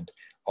environment,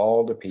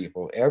 all the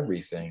people,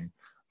 everything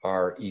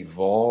are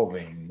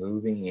evolving,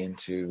 moving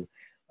into,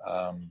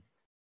 I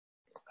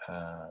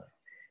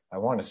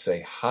want to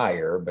say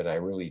higher, but I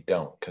really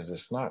don't, because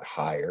it's not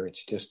higher.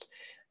 It's just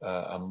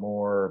a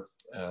more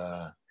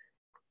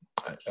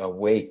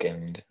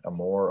awakened, a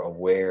more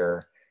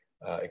aware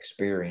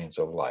experience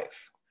of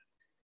life.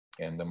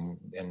 And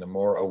the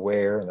more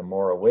aware and the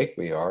more awake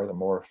we are, the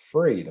more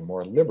free, the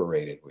more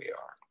liberated we are.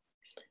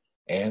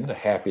 And the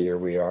happier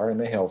we are and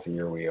the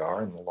healthier we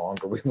are and the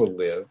longer we will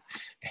live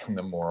and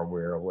the more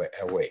we're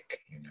awake,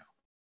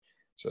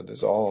 So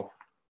this all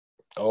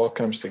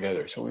comes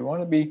together. So we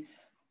want to be,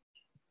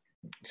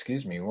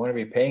 we want to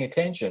be paying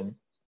attention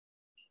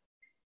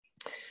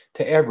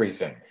to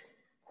everything.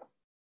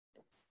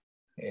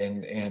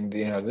 And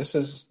this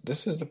is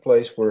the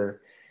place where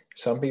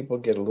some people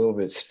get a little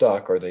bit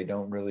stuck, or they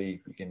don't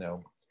really,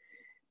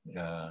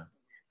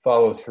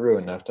 follow through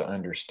enough to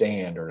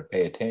understand or to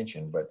pay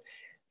attention. But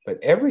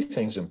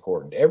everything's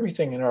important.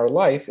 Everything in our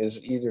life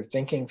is either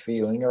thinking,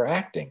 feeling, or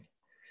acting.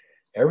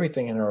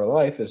 Everything in our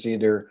life is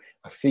either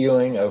a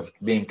feeling of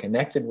being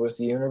connected with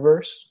the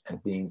universe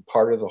and being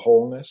part of the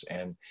wholeness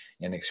and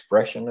an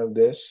expression of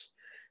this.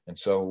 And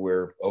so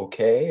we're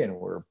okay and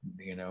we're,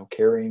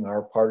 carrying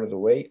our part of the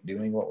weight,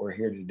 doing what we're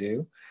here to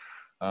do.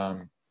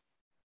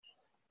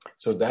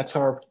 So that's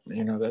our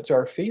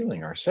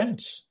feeling, our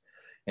sense.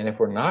 And if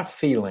we're not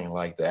feeling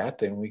like that,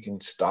 then we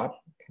can stop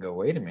and go,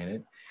 wait a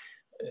minute.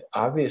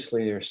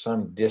 Obviously, there's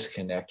some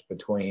disconnect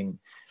between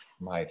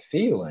my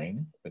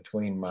feeling,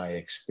 between my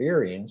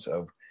experience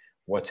of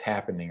what's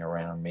happening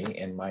around me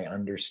and my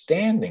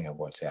understanding of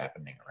what's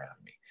happening around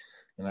me.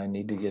 And I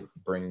need to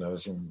bring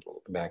those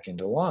back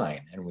into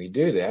line. And we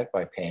do that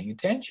by paying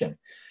attention,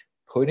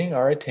 putting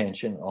our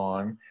attention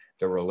on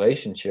the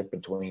relationship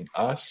between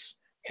us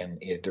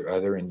and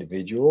other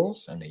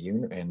individuals and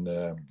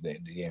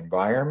the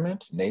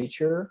environment,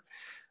 nature,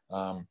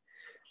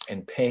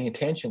 and paying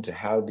attention to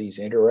how these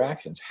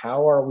interactions,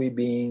 how are we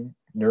being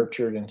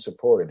nurtured and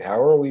supported?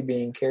 How are we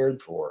being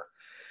cared for?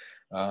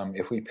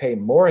 If we pay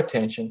more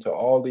attention to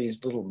all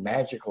these little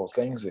magical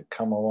things that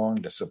come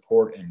along to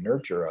support and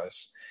nurture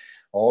us,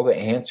 all the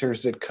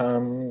answers that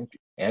come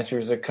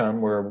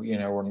where,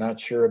 we're not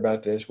sure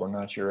about this, we're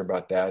not sure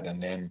about that.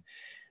 And then,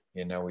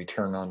 we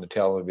turn on the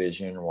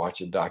television, watch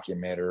a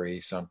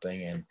documentary,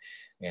 something,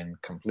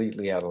 and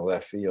completely out of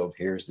left field,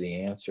 here's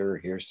the answer,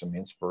 here's some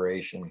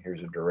inspiration,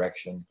 here's a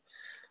direction.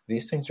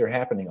 These things are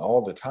happening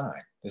all the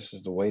time. This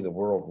is the way the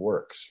world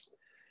works.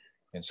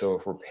 And so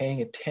if we're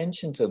paying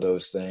attention to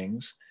those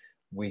things,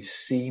 we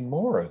see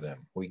more of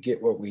them. We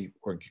get what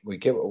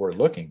we're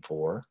looking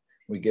for.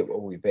 We get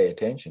what we pay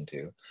attention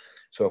to.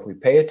 So if we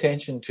pay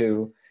attention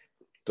to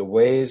the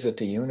ways that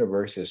the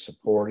universe is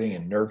supporting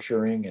and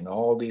nurturing and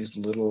all these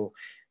little,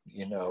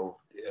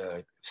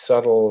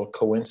 subtle,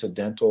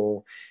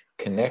 coincidental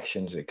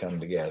connections that come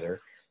together,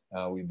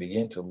 we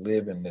begin to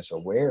live in this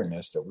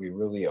awareness that we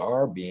really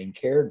are being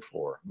cared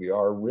for. We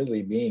are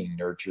really being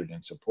nurtured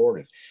and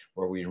supported,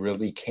 where we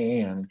really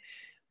can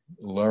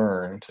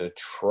learn to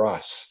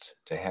trust,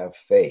 to have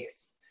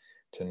faith,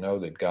 to know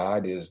that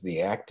God is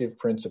the active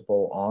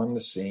principle on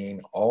the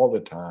scene all the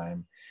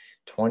time,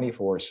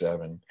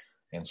 24/7.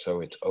 And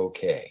so it's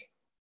okay.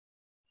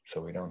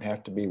 So we don't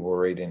have to be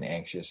worried and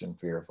anxious and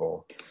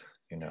fearful,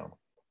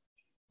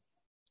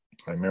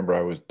 I remember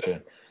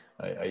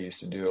I used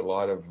to do a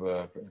lot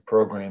of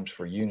programs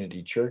for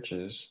Unity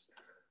churches,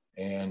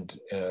 and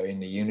in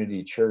the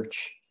Unity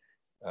church,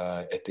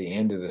 at the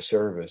end of the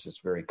service, it's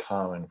very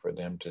common for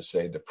them to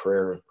say the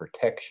prayer of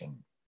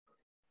protection.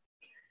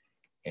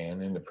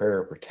 And in the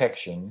prayer of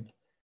protection,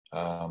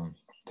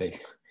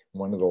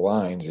 one of the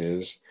lines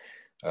is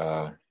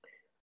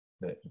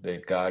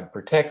that God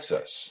protects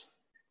us.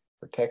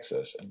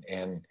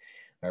 And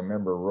I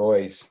remember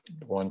Roy's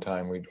one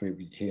time,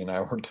 he and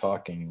I were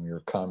talking, and we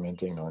were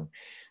commenting on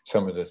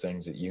some of the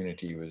things that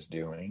Unity was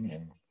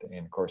doing.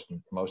 And of course,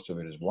 most of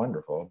it is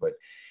wonderful. But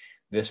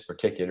this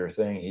particular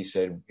thing, he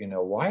said,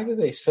 why do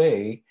they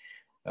say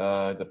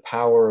the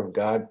power of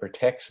God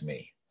protects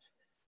me?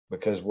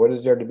 Because what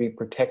is there to be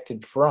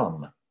protected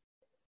from?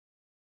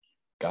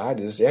 God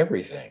is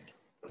everything.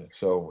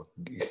 So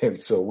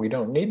we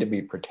don't need to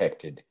be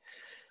protected.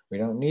 We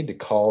don't need to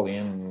call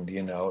in,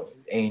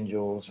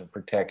 angels and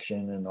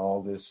protection and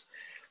all this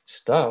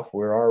stuff.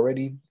 We're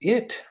already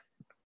it.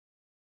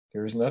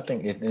 There's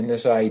nothing in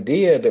this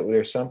idea that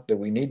there's something that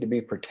we need to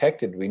be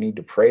protected. We need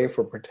to pray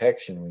for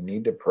protection. We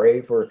need to pray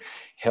for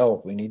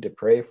help. We need to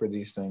pray for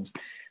these things.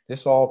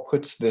 This all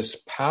puts this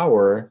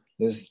power,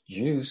 this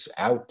juice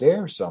out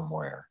there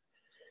somewhere.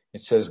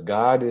 It says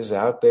God is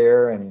out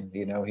there and,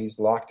 he's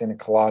locked in a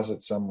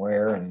closet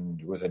somewhere and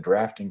with a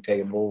drafting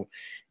table,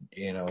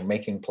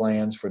 making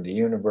plans for the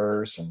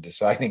universe and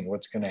deciding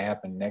what's going to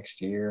happen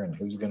next year and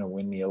who's going to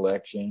win the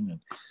election. And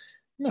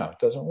no, it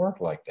doesn't work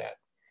like that.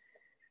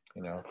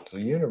 The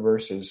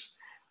universe is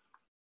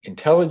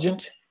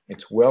intelligent,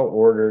 it's well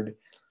ordered,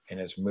 and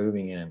it's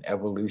moving in an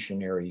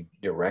evolutionary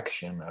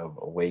direction of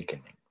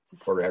awakening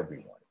for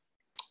everyone.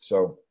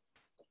 So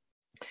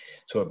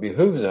it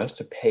behooves us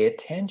to pay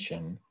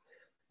attention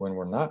when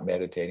we're not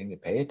meditating, to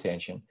pay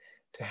attention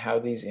to how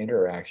these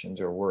interactions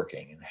are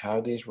working and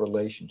how these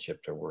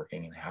relationships are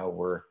working and how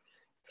we're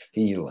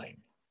feeling.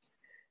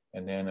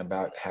 And then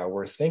about how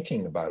we're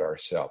thinking about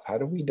ourselves. How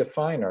do we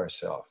define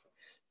ourselves?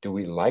 Do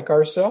we like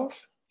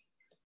ourselves?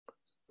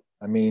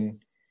 I mean,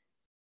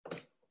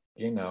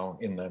 in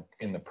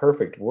the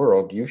perfect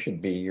world, you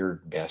should be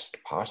your best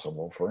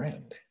possible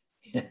friend.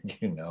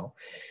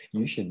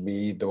 You should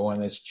be the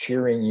one that's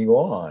cheering you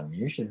on.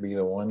 You should be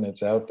the one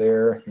that's out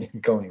there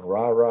going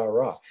rah, rah,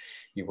 rah.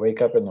 You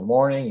wake up in the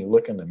morning, you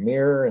look in the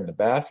mirror in the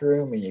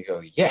bathroom and you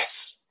go,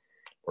 yes,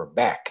 we're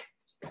back.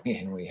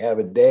 And we have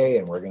a day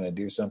and we're going to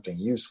do something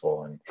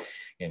useful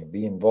and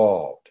be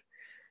involved.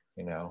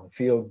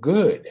 Feel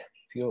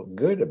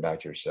good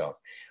about yourself.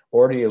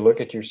 Or do you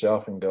look at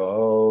yourself and go,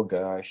 oh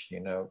gosh,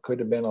 could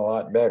have been a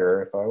lot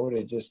better if I would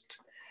have just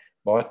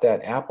bought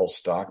that Apple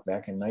stock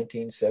back in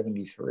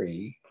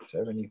 1973,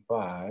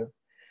 75.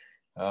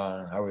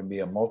 I would be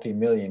a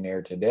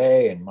multimillionaire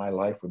today and my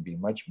life would be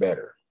much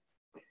better.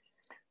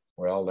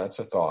 Well, that's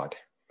a thought.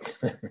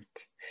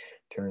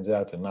 Turns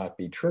out to not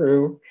be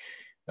true.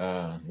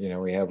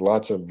 We have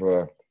lots of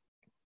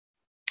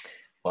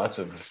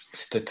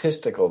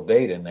statistical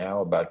data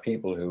now about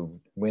people who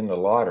win the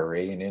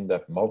lottery and end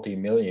up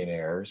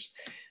multimillionaires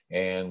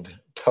and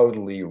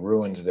totally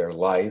ruins their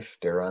life.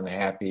 They're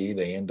unhappy.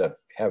 They end up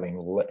having,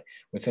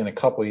 within a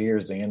couple of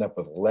years, they end up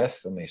with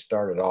less than they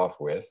started off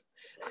with.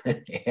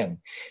 and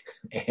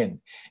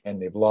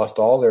they've lost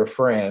all their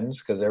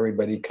friends because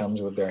everybody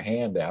comes with their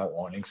hand out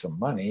wanting some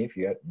money. If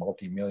you had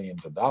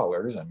multi-millions of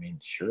dollars, I mean,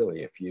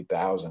 surely a few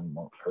thousand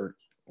won't hurt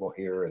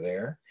here or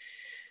there.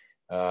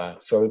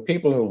 So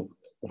people who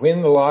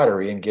win the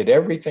lottery and get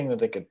everything that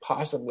they could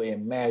possibly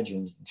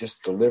imagine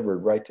just delivered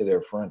right to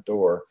their front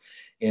door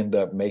end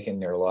up making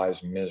their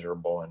lives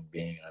miserable and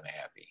being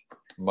unhappy.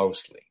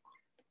 Mostly.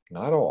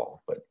 Not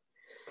all, but,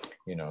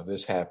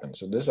 this happens.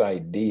 So this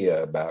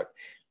idea about,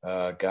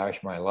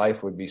 gosh, my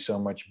life would be so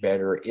much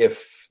better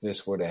if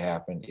this would have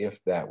happened, if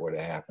that would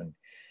have happened,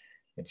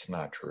 it's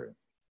not true.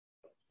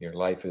 Your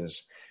life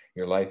is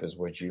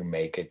what you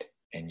make it,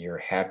 and your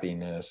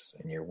happiness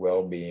and your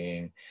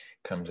well-being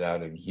comes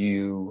out of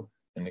you,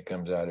 and it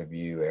comes out of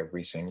you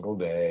every single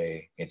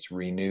day. It's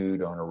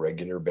renewed on a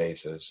regular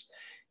basis,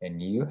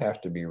 and you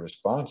have to be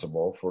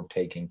responsible for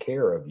taking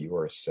care of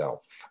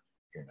yourself,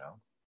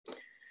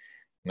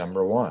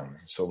 Number one.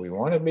 So we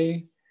want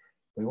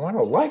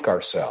to like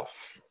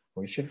ourselves.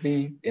 We should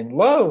be in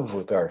love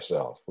with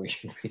ourselves. We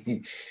should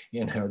be,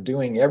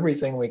 doing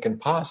everything we can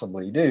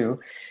possibly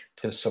do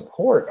to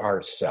support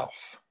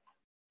ourself,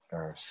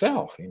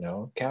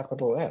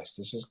 capital S.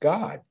 This is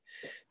God.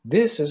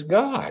 This is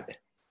God.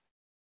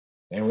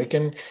 And we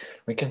can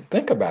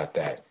think about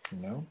that,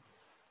 I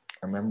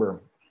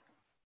remember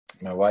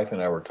my wife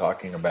and I were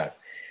talking about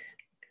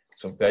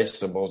some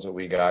vegetables that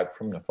we got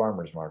from the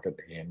farmer's market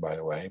again, by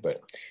the way,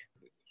 but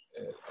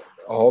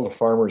all the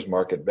farmer's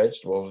market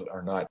vegetables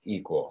are not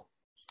equal.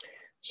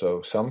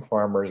 So some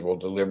farmers will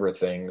deliver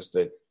things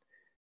that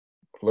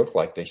look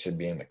like they should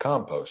be in the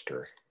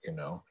composter,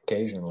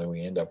 Occasionally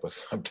we end up with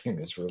something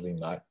that's really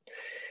not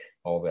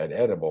all that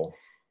edible,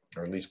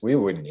 or at least we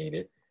wouldn't eat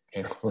it.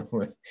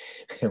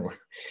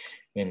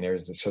 And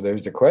there's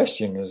the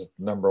question is,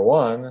 number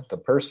one, the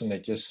person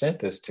that just sent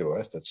this to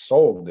us, that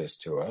sold this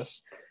to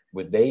us,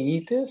 would they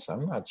eat this?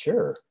 I'm not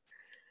sure.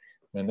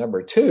 And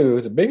number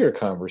two, the bigger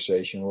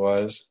conversation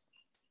was,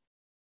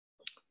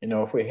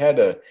 if we had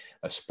a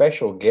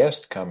special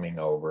guest coming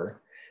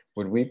over,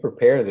 would we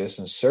prepare this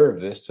and serve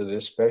this to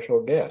this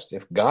special guest?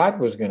 If God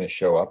was going to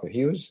show up, if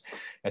he was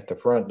at the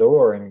front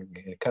door and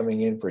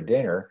coming in for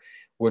dinner,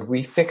 would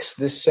we fix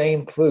this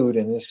same food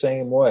in the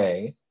same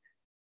way,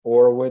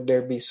 or would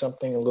there be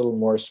something a little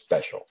more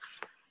special?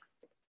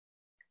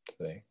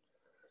 See?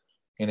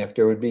 And if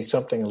there would be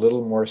something a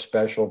little more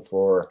special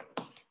for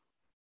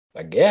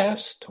a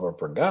guest or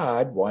for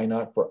God, why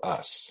not for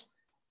us?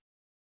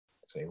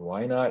 See,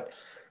 why not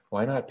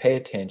pay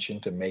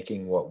attention to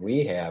making what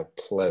we have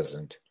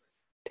pleasant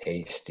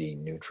tasty,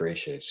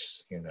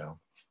 nutritious,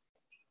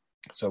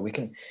 So we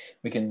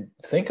can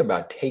think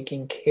about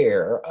taking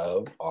care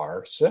of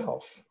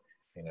ourself.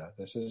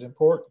 This is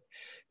important.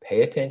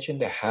 Pay attention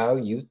to how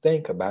you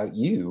think about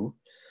you.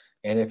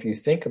 And if you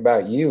think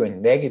about you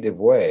in negative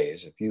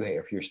ways,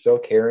 if you're still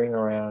carrying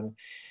around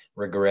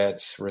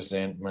regrets,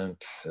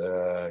 resentment,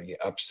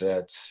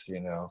 upsets,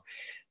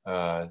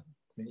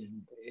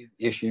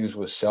 issues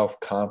with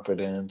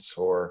self-confidence,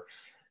 or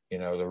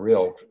the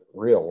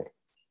real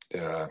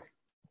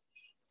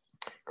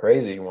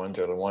crazy ones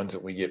are the ones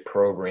that we get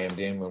programmed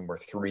in when we're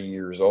 3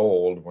 years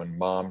old, when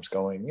mom's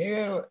going,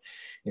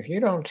 if you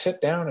don't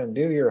sit down and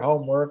do your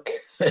homework,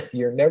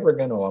 you're never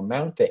going to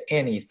amount to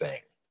anything.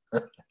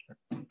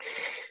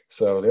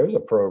 So there's a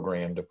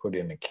program to put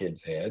in a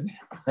kid's head.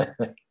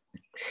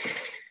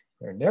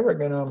 They're never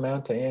going to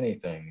amount to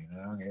anything,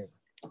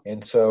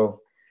 And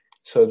so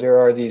there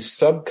are these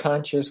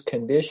subconscious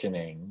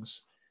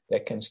conditionings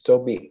that can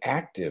still be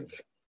active.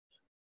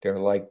 They're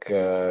like,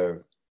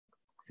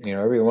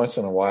 every once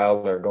in a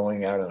while they're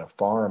going out on a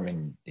farm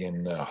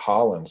in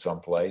Holland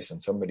someplace,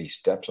 and somebody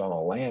steps on a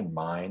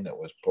landmine that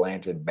was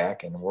planted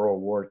back in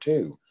World War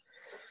II.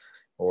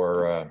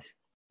 Or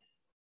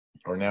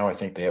now I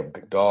think they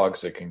have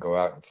dogs that can go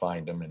out and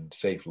find them and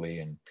safely.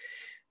 And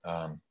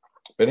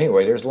but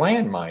anyway, there's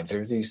landmines.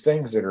 There's these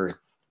things that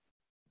are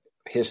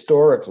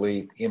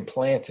historically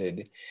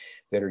implanted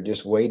that are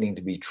just waiting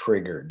to be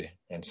triggered.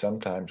 And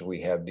sometimes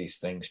we have these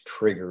things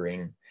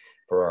triggering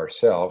for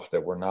ourselves,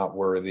 that we're not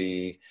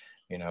worthy,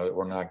 that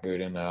we're not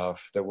good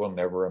enough, that we'll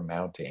never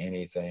amount to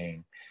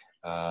anything,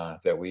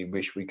 that we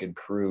wish we could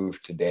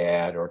prove to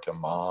dad or to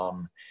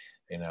mom,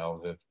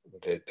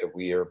 that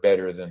we are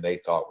better than they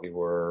thought we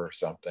were, or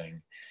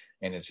something.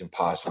 And it's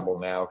impossible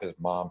now because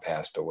mom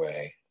passed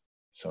away.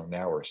 So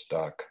now we're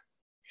stuck,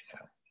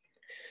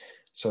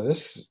 So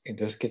this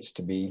gets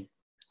to be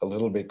a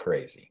little bit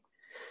crazy.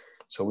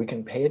 So we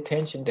can pay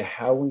attention to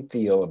how we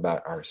feel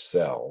about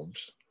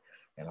ourselves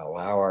and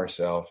allow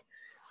ourselves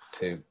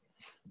to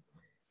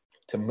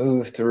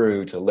move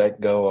through, to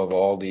let go of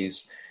all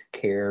these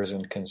cares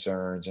and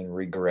concerns and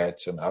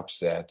regrets and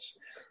upsets,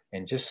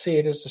 and just see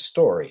it as a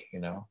story.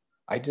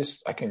 I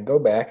can go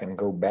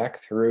back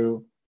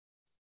through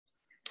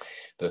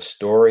the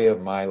story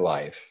of my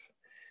life,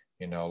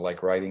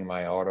 like writing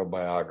my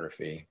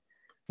autobiography.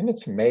 And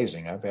it's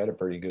amazing. I've had a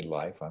pretty good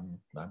life. I'm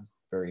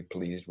very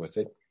pleased with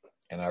it.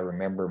 And I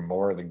remember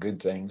more of the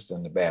good things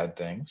than the bad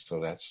things. So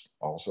that's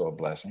also a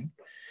blessing.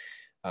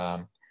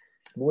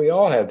 We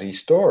all have these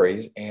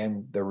stories.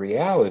 And the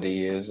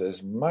reality is,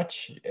 as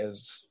much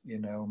as,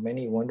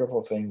 many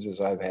wonderful things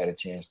as I've had a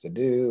chance to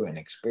do and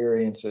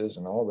experiences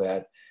and all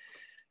that,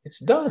 it's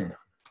done.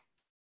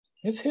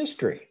 It's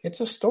history. It's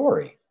a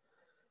story.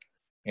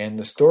 And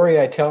the story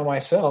I tell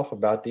myself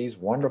about these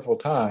wonderful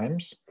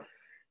times,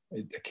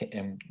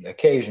 and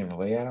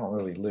occasionally, I don't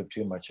really live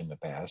too much in the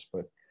past,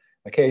 but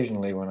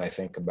occasionally when I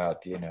think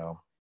about,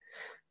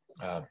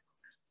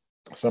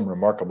 some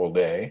remarkable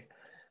day,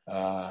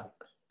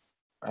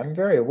 I'm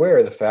very aware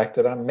of the fact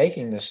that I'm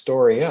making this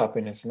story up,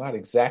 and it's not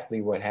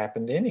exactly what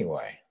happened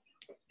anyway.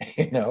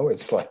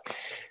 It's like,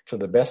 to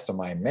the best of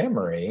my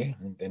memory,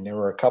 and there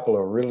were a couple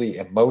of really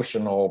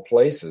emotional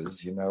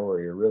places,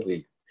 where you're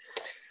really,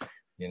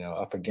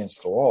 up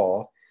against the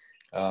wall.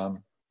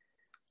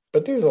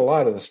 But there's a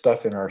lot of the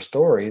stuff in our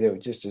story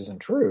that just isn't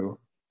true,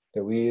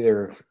 that we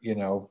either,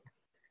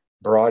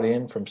 brought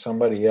in from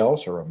somebody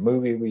else, or a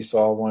movie we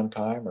saw one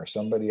time, or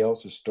somebody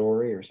else's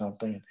story or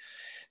something.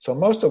 So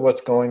most of what's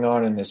going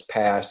on in this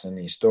past and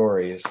these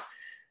stories,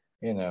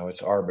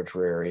 it's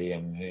arbitrary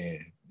and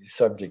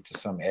subject to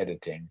some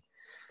editing.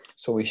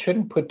 So we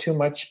shouldn't put too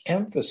much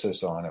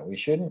emphasis on it. We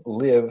shouldn't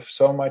live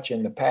so much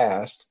in the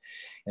past,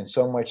 and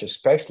so much,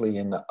 especially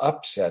in the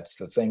upsets,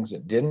 the things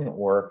that didn't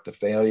work, the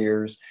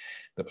failures,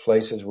 the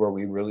places where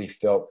we really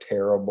felt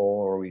terrible,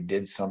 or we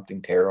did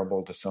something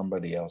terrible to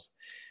somebody else.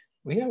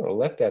 We have to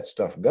let that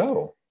stuff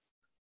go.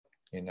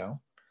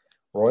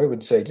 Roy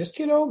would say, just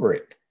get over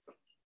it.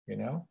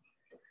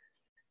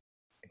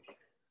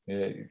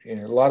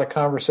 A lot of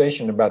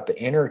conversation about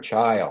the inner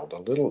child.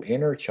 A little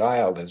inner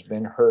child has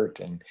been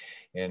hurt and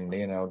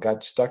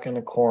got stuck in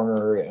a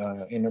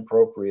corner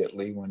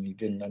inappropriately when he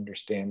didn't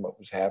understand what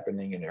was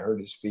happening, and it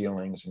hurt his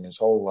feelings, and his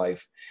whole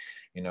life,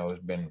 has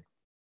been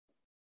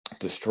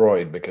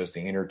destroyed because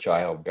the inner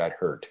child got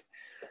hurt.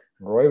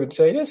 Roy would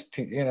say, just,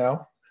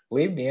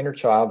 leave the inner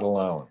child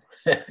alone.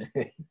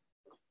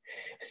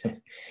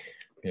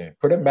 Yeah,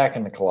 put him back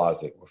in the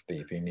closet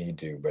if you need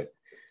to, but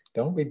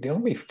don't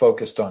be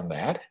focused on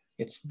that.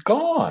 It's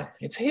gone.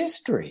 It's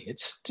history.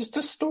 It's just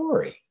a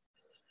story.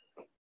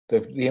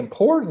 The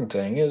important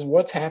thing is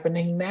what's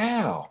happening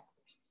now.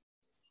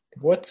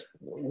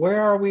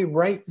 Where are we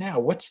right now?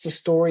 What's the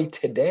story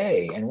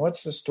today? And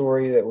what's the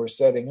story that we're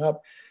setting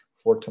up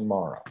for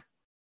tomorrow?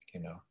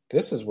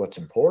 This is what's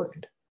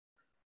important.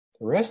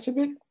 The rest of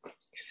it,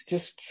 it's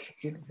just,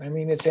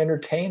 it's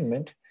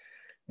entertainment.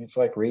 It's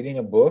like reading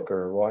a book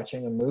or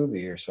watching a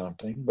movie or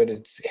something, but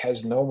it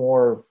has no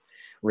more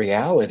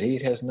reality.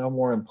 It has no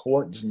more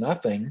importance,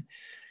 nothing,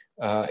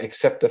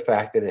 except the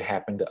fact that it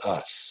happened to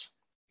us,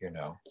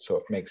 so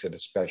it makes it a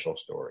special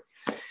story.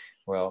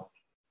 Well,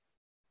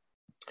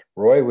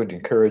 Roy would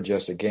encourage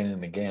us again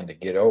and again to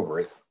get over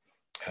it,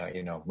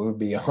 move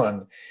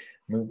beyond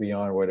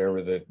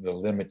whatever the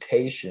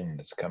limitation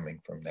that's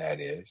coming from that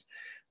is.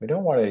 We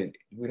don't want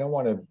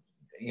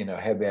to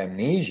have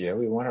amnesia.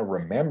 We want to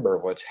remember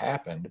what's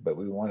happened, but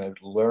we want to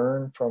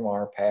learn from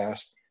our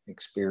past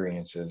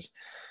experiences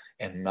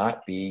and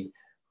not be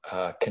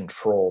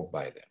controlled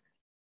by them.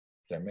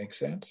 Does that make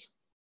sense?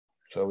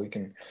 So we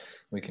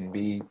can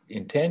be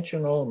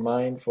intentional,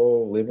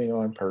 mindful, living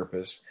on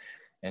purpose,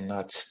 and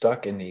not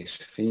stuck in these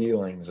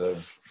feelings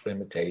of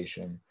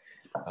limitation.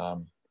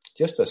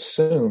 Just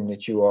assume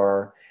that you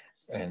are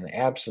an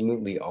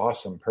absolutely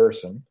awesome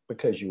person,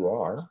 because you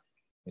are.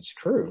 It's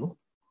true,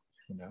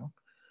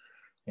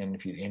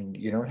 And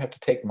you don't have to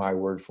take my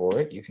word for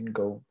it. You can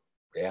go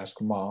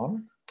ask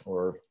mom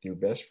or your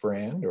best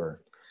friend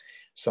or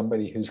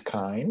somebody who's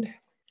kind.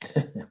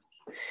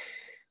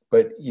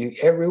 But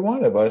every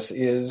one of us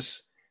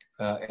is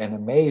an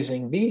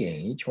amazing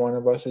being. Each one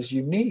of us is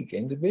unique,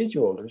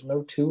 individual. There's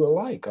no two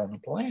alike on the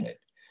planet.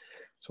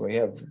 So we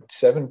have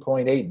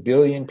 7.8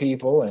 billion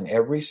people, and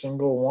every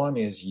single one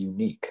is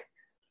unique,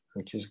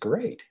 which is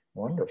great,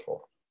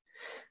 wonderful.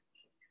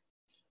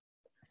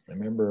 I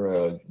remember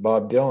a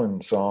Bob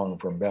Dylan song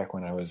from back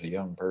when I was a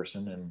young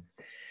person,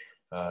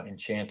 and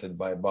enchanted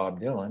by Bob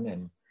Dylan,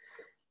 and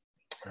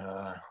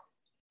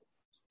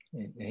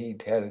he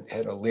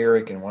had a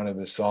lyric in one of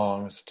his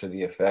songs to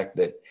the effect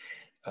that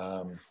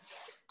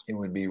it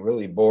would be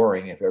really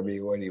boring if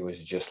everybody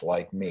was just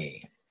like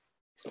me.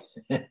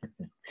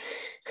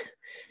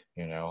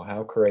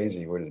 How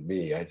crazy would it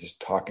be? I just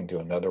talking to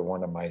another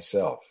one of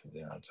myself.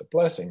 It's a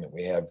blessing that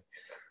we have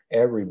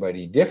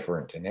everybody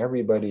different and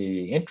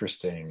everybody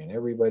interesting and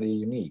everybody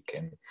unique.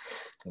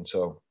 And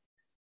so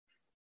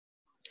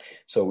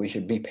we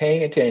should be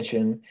paying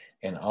attention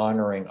and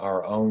honoring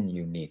our own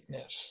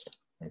uniqueness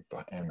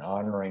and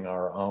honoring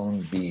our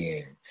own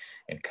being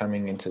and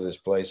coming into this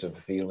place of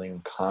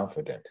feeling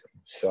confident,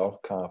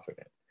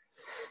 self-confident.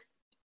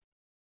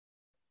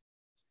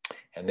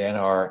 And then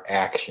our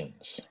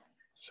actions.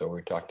 So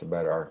we talked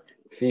about our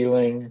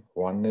feeling,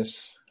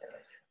 oneness,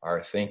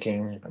 our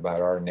thinking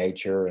about our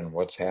nature and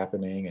what's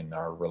happening and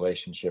our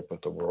relationship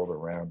with the world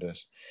around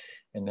us.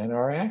 And then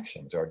our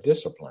actions, our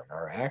discipline.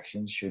 Our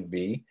actions should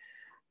be,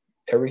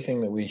 everything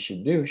that we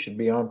should do should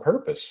be on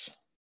purpose.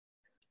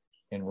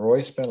 And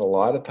Roy spent a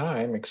lot of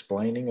time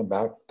explaining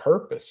about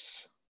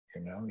purpose.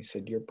 He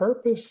said, your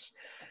purpose,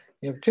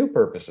 you have two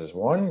purposes.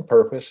 One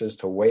purpose is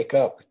to wake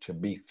up, to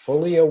be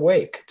fully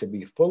awake, to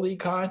be fully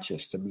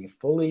conscious, to be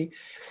fully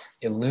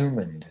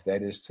illumined.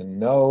 That is to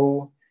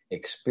know,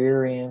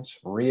 experience,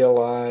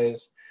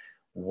 realize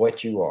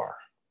what you are,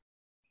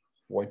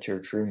 what your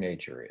true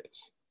nature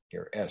is,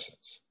 your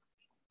essence.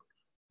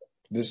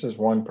 This is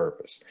one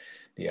purpose.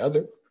 The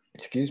other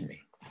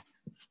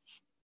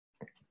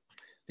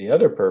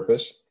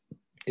purpose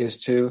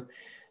is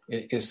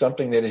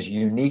something that is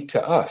unique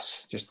to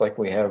us, just like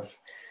we have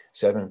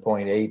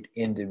 7.8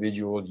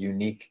 individual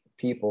unique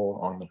people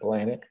on the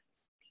planet.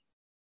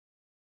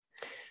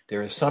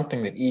 There is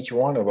something that each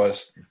one of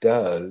us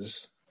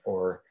does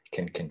or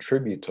can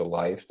contribute to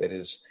life that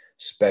is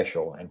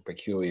special and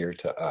peculiar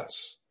to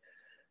us,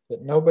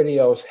 that nobody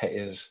else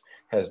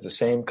has the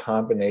same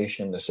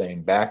combination, the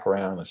same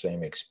background, the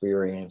same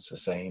experience, the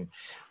same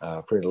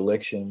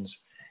predilections,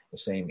 the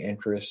same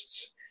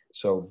interests.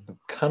 So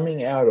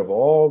coming out of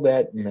all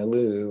that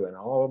milieu and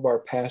all of our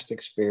past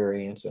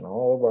experience and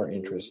all of our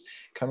interests,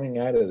 coming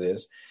out of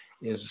this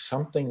is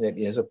something that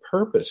is a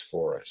purpose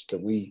for us,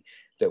 that we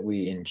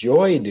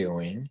enjoy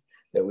doing,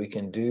 that we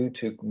can do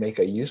to make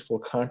a useful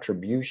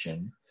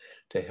contribution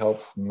to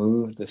help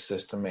move the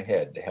system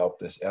ahead, to help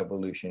this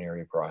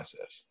evolutionary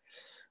process.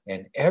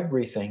 And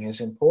everything is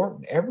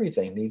important.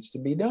 Everything needs to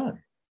be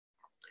done.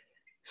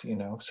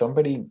 So,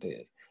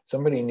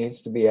 somebody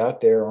needs to be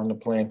out there on the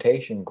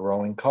plantation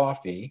growing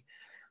coffee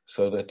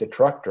so that the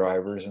truck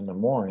drivers in the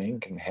morning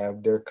can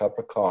have their cup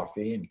of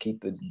coffee and keep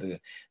the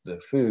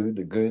food,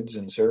 the goods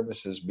and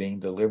services being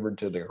delivered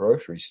to the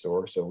grocery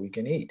store so we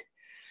can eat.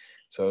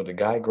 So the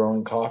guy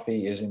growing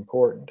coffee is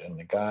important, and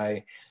the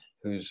guy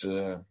who's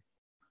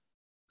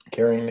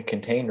carrying the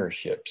container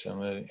ships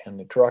and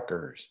the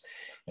truckers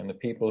and the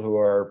people who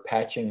are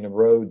patching the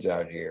roads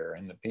out here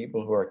and the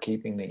people who are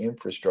keeping the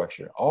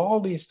infrastructure, all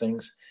these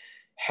things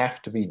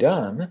have to be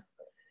done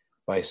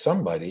by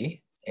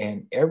somebody,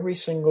 and every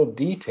single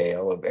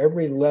detail of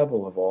every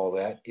level of all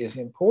that is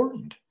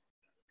important.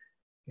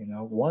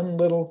 One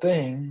little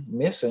thing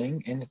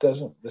missing and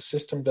the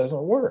system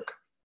doesn't work.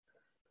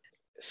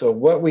 So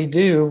what we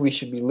do, we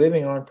should be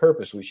living on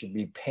purpose. We should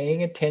be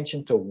paying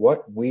attention to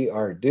what we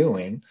are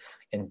doing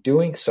and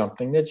doing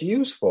something that's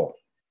useful.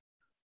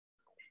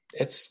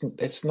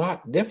 It's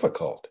not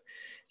difficult.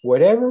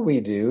 Whatever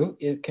we do,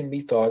 it can be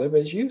thought of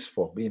as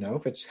useful.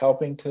 If it's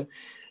helping to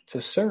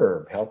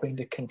serve, helping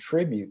to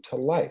contribute to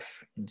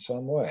life in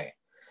some way.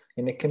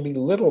 And it can be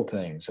little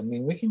things. I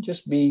mean, we can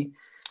just be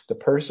the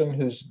person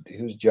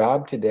whose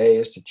job today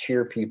is to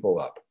cheer people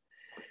up.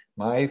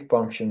 My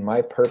function,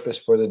 my purpose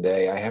for the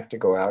day, I have to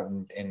go out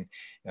and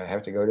I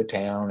have to go to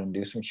town and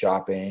do some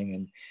shopping.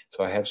 And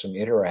so I have some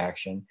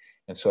interaction.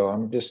 And so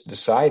I'm just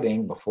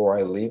deciding before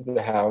I leave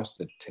the house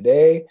that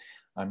today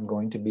I'm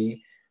going to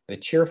be the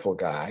cheerful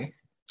guy,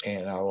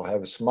 and I will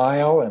have a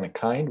smile and a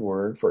kind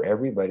word for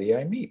everybody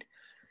I meet.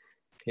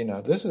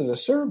 This is a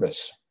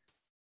service.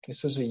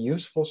 This is a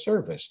useful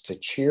service to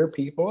cheer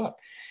people up.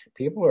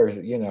 People are,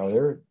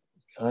 they're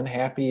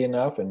unhappy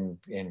enough and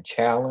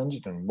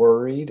challenged and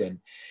worried. And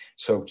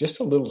so just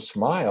a little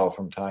smile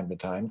from time to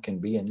time can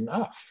be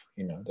enough.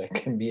 That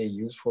can be a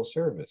useful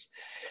service.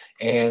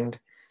 And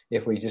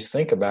if we just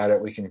think about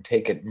it, we can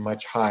take it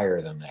much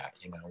higher than that.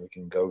 We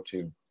can go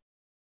to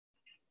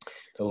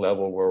the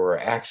level where we're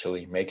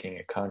actually making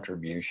a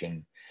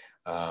contribution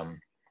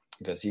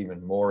that's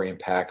even more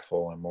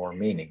impactful and more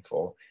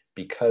meaningful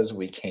because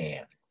we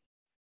can.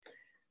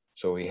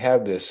 So we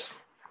have this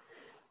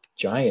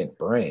giant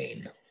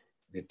brain.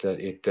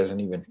 It doesn't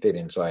even fit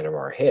inside of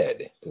our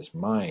head. This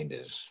mind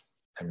is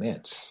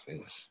immense,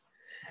 is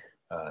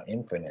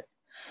infinite.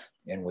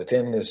 And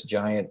within this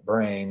giant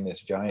brain,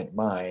 this giant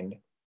mind,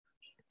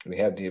 we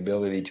have the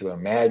ability to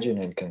imagine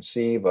and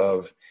conceive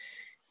of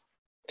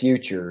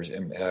futures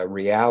and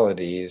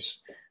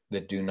realities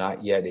that do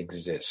not yet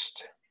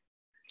exist.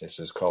 This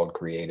is called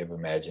creative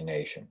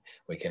imagination.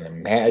 We can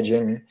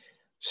imagine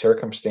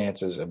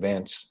circumstances,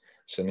 events,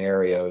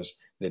 scenarios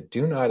that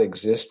do not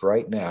exist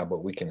right now,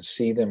 but we can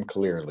see them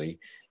clearly,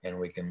 and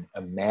we can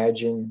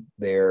imagine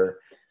their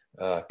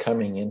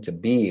coming into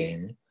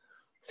being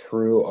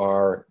through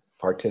our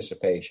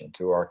participation,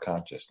 through our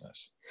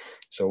consciousness.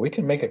 So we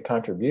can make a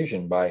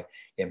contribution by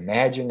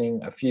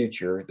imagining a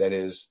future that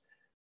is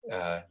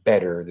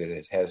better, that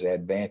it has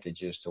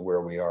advantages to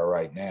where we are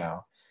right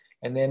now,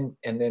 and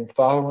then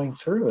following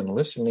through and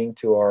listening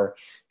to our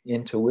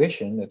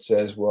intuition that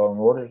says, well, in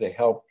order to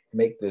help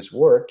make this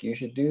work, you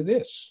should do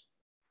this.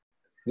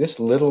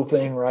 This little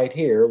thing right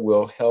here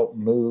will help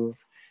move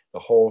the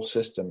whole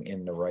system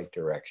in the right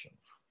direction.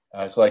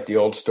 It's like the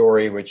old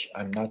story, which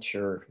I'm not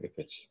sure if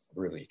it's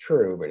really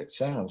true, but it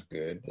sounds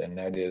good, and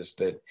that is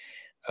that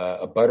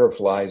a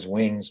butterfly's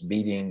wings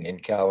beating in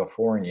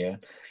California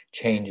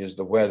changes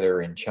the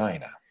weather in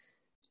China.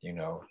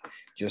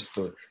 Just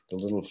the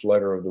little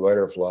flutter of the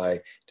butterfly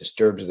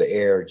disturbs the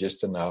air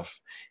just enough,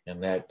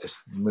 and that just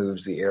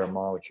moves the air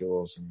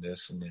molecules and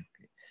this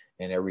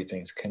and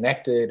everything's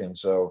connected. And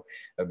so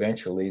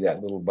eventually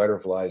that little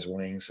butterfly's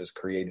wings has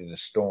created a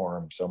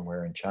storm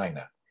somewhere in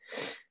China.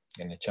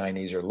 And the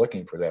Chinese are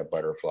looking for that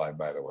butterfly,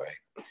 by the way.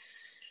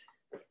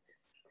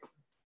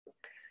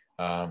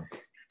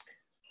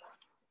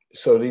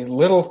 So these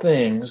little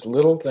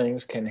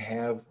things can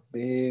have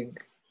big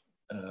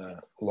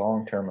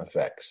long-term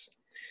effects.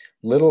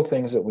 Little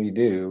things that we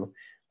do,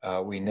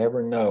 we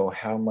never know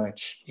how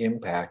much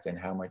impact and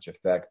how much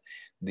effect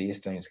these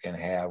things can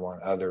have on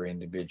other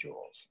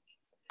individuals.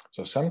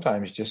 So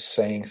sometimes just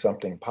saying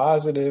something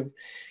positive,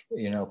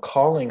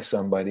 calling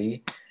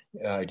somebody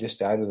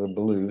just out of the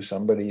blue,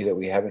 somebody that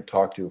we haven't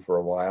talked to for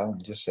a while,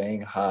 and just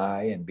saying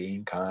hi and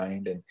being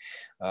kind and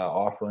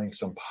offering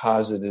some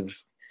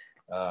positive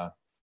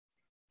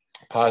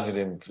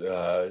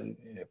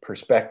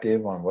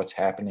perspective on what's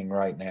happening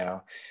right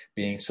now,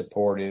 being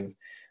supportive.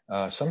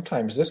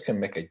 Sometimes this can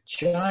make a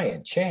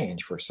giant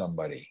change for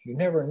somebody. You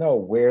never know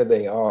where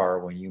they are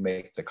when you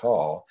make the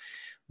call,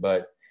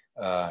 but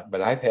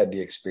I've had the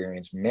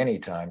experience many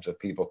times of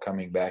people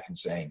coming back and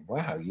saying,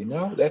 wow,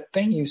 that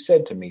thing you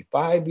said to me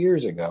 5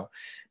 years ago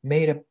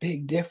made a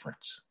big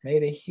difference,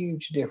 made a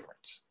huge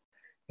difference.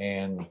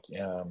 And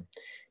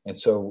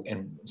so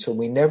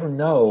we never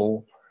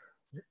know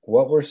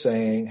what we're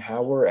saying,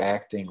 how we're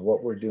acting,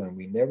 what we're doing.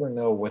 We never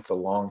know what the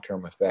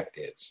long-term effect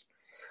is.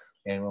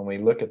 And when we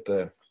look at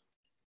the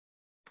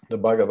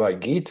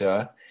Bhagavad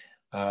Gita,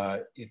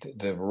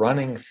 the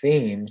running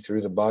theme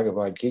through the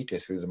Bhagavad Gita,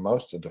 through the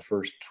most of the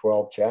first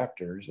 12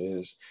 chapters,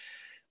 is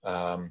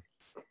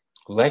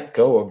let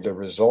go of the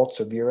results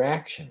of your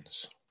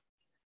actions.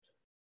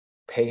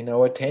 Pay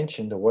no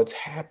attention to what's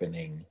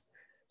happening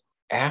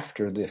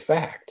after the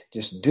fact.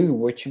 Just do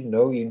what you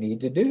know you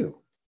need to do.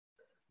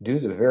 Do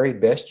the very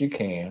best you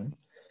can,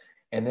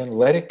 and then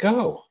let it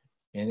go.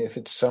 And if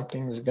it's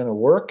something that's going to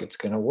work, it's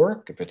going to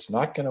work. If it's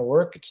not going to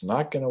work, it's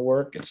not going to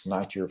work. It's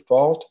not your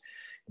fault.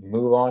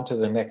 Move on to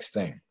the next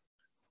thing.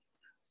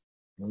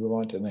 Move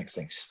on to the next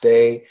thing.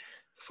 Stay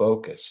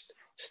focused.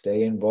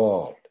 Stay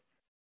involved.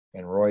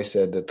 And Roy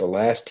said that the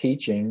last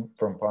teaching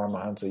from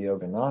Paramahansa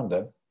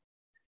Yogananda,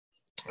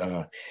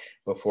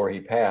 before he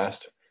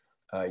passed,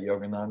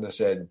 Yogananda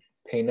said,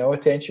 pay no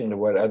attention to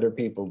what other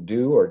people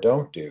do or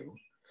don't do.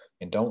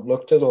 And don't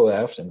look to the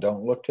left and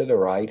don't look to the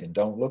right and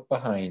don't look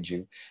behind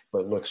you,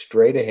 but look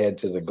straight ahead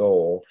to the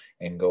goal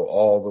and go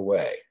all the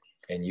way.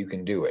 And you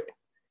can do it.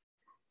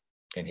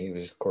 And he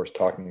was, of course,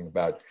 talking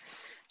about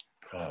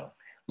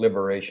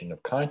liberation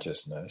of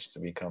consciousness to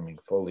becoming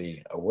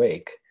fully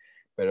awake,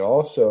 but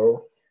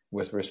also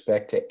with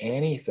respect to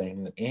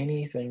anything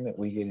that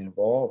we get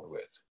involved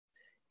with,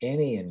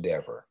 any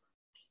endeavor.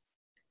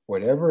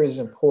 Whatever is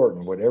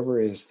important,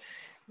 whatever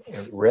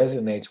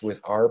resonates with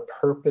our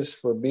purpose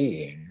for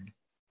being,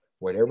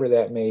 whatever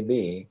that may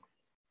be,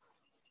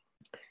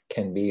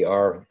 can be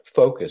our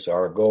focus,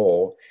 our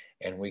goal,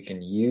 and we can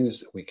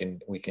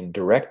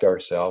direct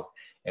ourselves,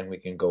 and we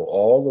can go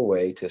all the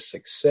way to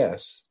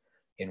success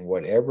in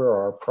whatever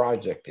our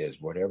project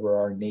is, whatever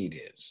our need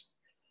is.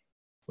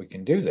 We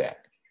can do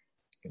that.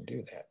 We can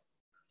do that.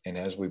 And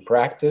as we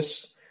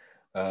practice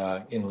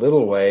in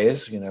little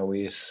ways,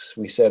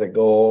 we set a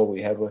goal,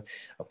 we have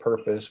a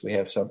purpose, we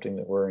have something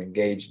that we're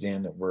engaged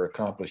in, that we're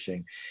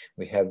accomplishing.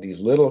 We have these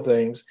little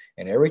things,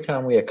 and every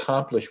time we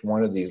accomplish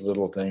one of these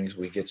little things,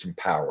 we get some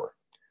power.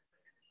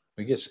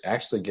 We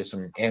actually get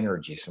some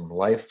energy, some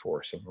life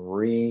force,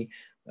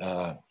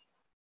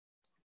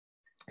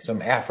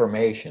 some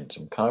affirmation,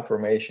 some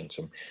confirmation,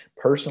 some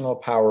personal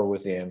power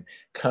within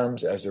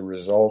comes as a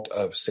result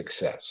of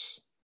success.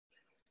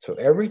 So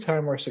every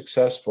time we're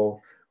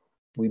successful,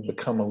 we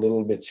become a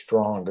little bit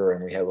stronger,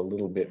 and we have a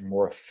little bit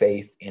more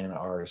faith in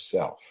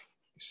ourselves,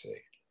 you see.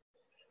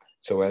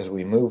 So as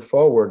we move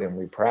forward and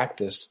we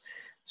practice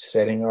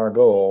setting our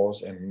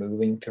goals and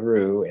moving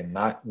through and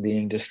not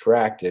being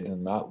distracted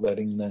and not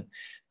letting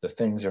the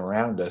things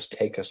around us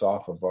take us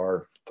off of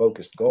our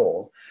focused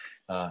goal,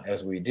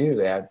 as we do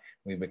that,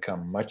 we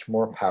become much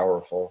more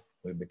powerful.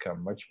 We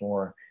become much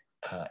more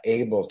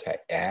able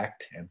to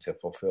act and to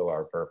fulfill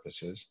our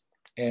purposes.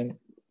 And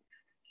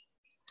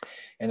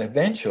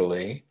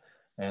eventually,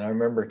 and I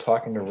remember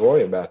talking to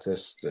Roy about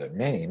this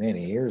many,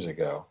 many years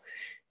ago,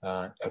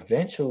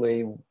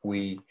 eventually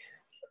we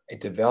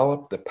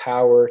develop the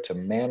power to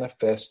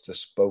manifest the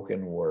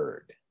spoken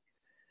word.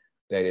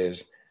 That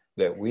is,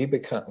 that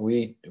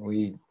we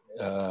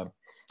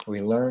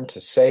learn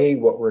to say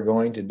what we're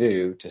going to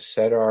do, to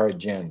set our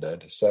agenda,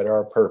 to set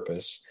our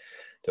purpose,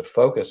 to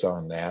focus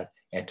on that,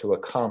 and to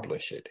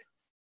accomplish it.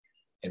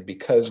 And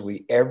because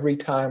every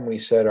time we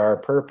set our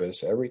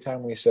purpose, every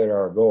time we set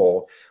our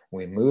goal,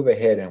 we move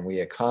ahead and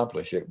we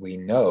accomplish it, we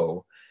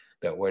know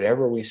that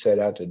whatever we set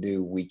out to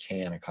do, we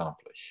can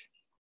accomplish,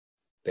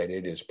 that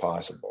it is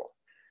possible.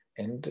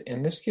 And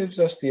this gives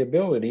us the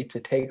ability to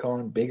take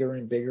on bigger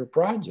and bigger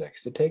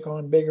projects, to take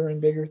on bigger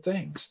and bigger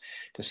things,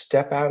 to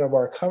step out of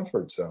our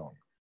comfort zone,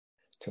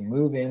 to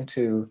move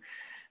into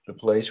the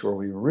place where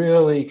we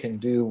really can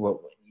do what,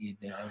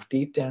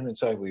 deep down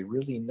inside, we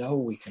really know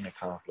we can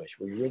accomplish.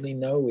 We really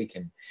know we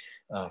can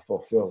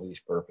fulfill these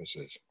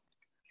purposes.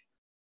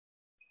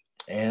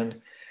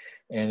 And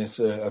it's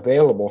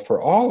available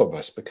for all of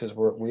us, because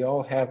we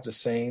all have the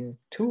same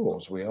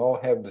tools. We all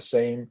have the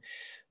same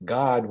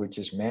God, which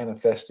is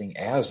manifesting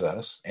as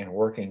us and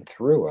working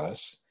through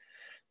us.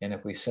 And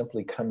if we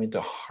simply come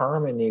into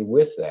harmony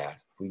with that,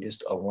 if we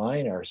just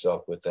align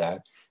ourselves with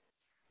that,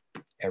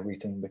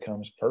 everything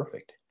becomes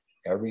perfect.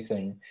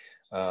 Everything,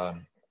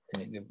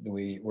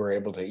 we're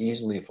able to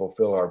easily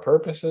fulfill our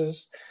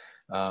purposes.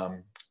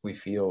 We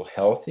feel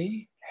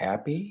healthy,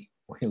 happy,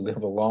 we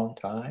live a long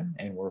time,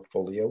 and we're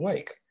fully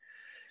awake.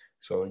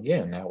 So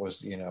again, that was,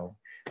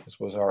 this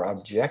was our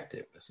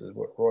objective. This is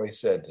what Roy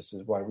said. This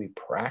is why we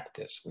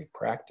practice. We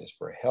practice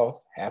for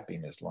health,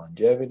 happiness,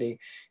 longevity,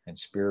 and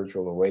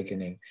spiritual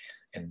awakening.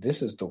 And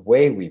this is the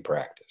way we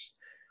practice.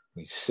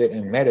 We sit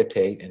and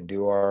meditate and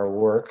do our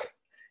work.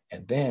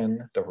 And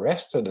then the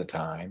rest of the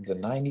time, the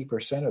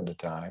 90% of the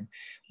time,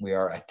 we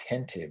are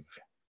attentive.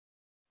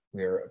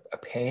 We are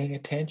paying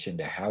attention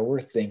to how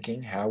we're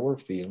thinking, how we're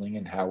feeling,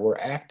 and how we're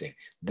acting.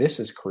 This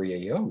is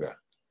Kriya Yoga.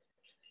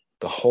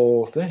 The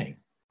whole thing,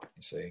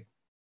 you see.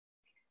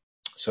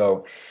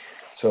 So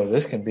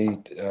this can be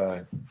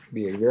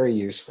very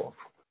useful.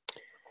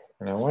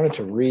 And I wanted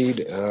to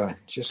read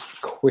just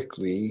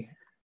quickly.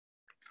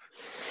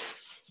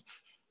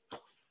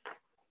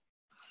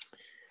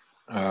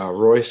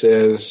 Roy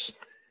says,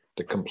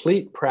 the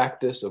complete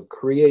practice of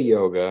Kriya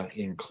Yoga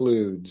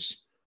includes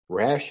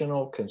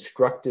rational,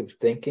 constructive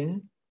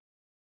thinking.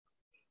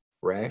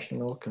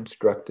 Rational,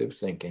 constructive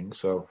thinking.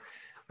 So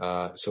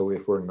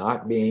if we're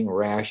not being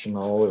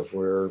rational, if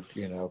we're,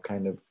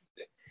 kind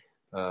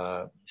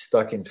of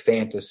stuck in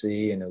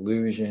fantasy and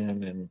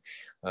illusion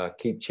and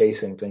keep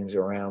chasing things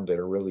around that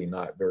are really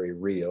not very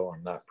real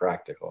and not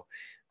practical,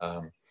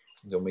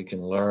 then we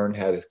can learn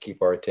how to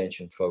keep our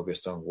attention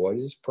focused on what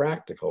is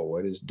practical,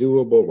 what is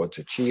doable, what's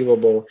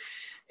achievable,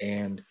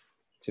 and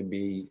to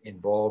be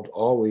involved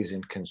always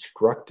in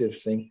constructive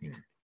thinking.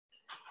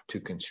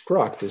 To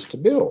construct is to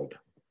build,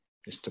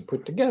 is to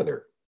put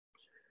together.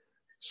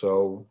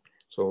 So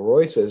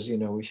Roy says,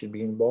 we should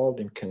be involved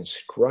in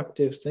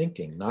constructive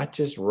thinking, not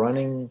just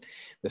running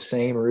the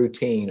same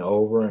routine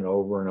over and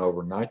over and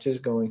over, not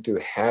just going through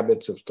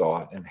habits of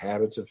thought and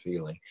habits of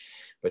feeling,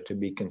 but to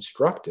be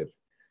constructive,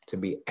 to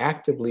be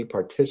actively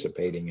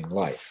participating in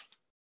life.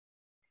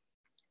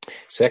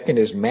 Second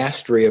is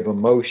mastery of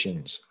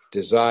emotions,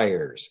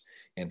 desires,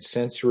 and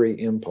sensory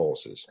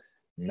impulses.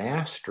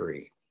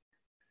 Mastery.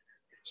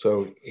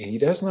 So he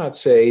does not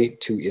say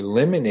to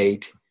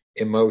eliminate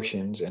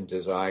emotions and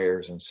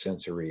desires and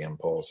sensory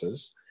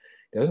impulses.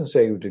 It doesn't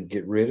say to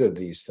get rid of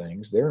these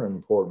things. They're an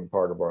important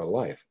part of our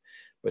life.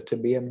 But to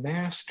be a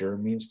master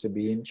means to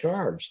be in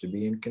charge, to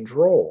be in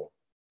control.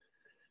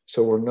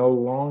 So we're no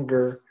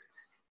longer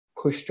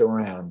pushed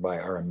around by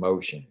our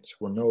emotions.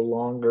 We're no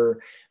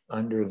longer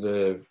under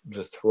the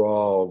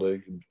thrall,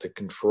 the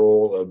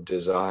control of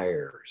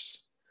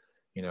desires.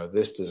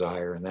 This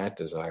desire and that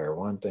desire,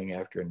 one thing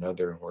after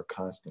another, and we're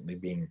constantly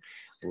being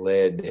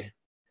led.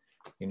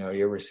 You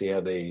ever see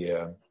how they,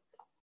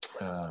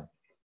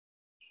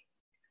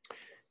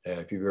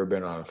 if you've ever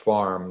been on a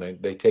farm,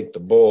 they take the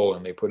bull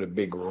and they put a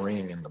big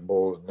ring in the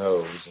bull's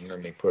nose, and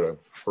then they put a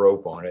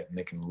rope on it, and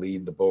they can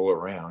lead the bull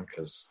around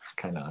because it's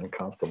kind of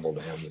uncomfortable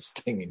to have this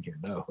thing in your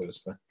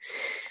nose.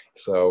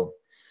 So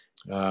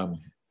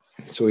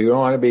we don't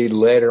want to be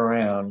led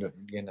around,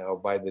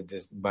 by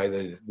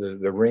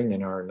the ring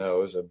in our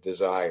nose of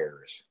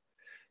desires.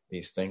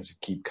 These things that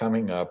keep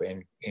coming up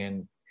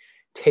and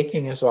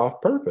taking us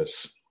off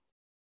purpose.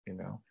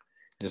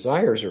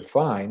 Desires are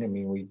fine. I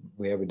mean,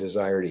 we have a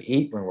desire to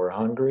eat when we're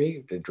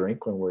hungry, to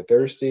drink when we're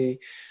thirsty,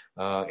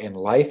 and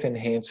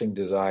life-enhancing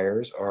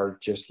desires are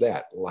just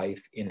that,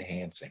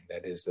 life-enhancing.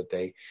 That is, that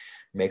they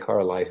make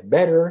our life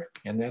better,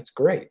 and that's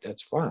great.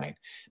 That's fine.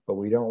 But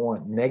we don't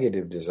want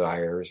negative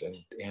desires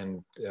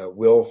and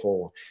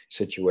willful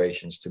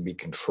situations to be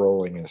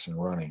controlling us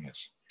and running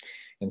us.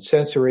 And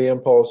sensory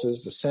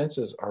impulses, the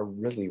senses are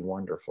really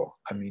wonderful.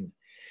 I mean,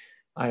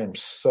 I am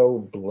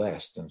so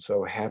blessed and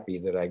so happy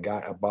that I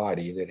got a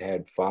body that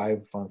had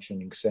 5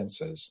 functioning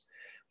senses.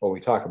 Well, we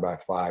talk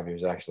about 5,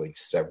 there's actually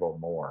several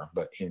more,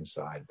 but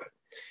inside.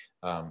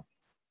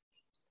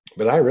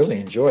 But I really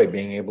enjoy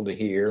being able to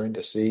hear and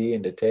to see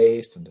and to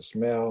taste and to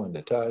smell and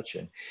to touch.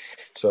 And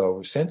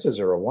so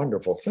senses are a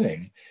wonderful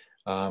thing.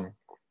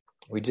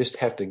 We just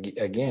have to,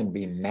 again,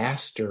 be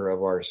master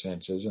of our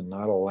senses and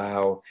not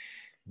allow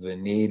the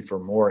need for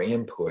more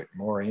input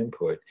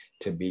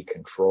to be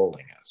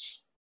controlling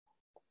us.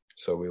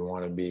 So we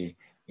want to be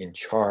in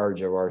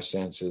charge of our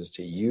senses,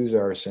 to use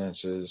our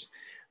senses,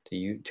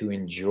 to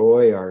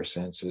enjoy our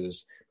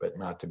senses, but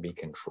not to be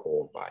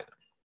controlled by them.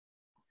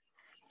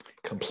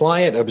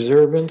 Compliant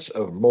observance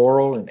of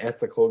moral and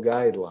ethical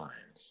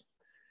guidelines.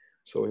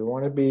 So we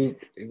want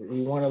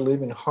to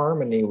live in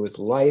harmony with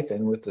life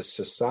and with the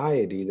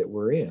society that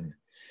we're in.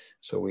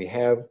 So we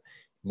have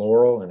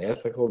moral and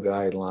ethical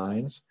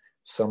guidelines.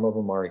 Some of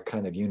them are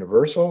kind of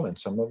universal, and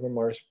some of them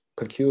are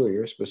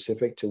peculiar,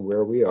 specific to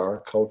where we are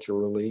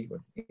culturally,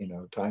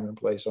 time and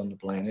place on the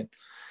planet.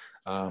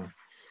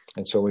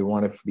 And so we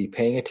want to be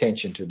paying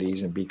attention to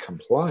these and be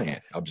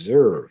compliant,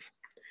 observe.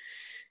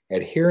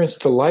 Adherence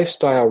to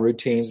lifestyle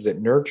routines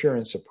that nurture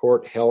and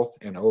support health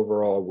and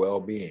overall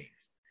well-being.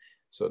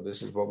 So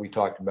this is what we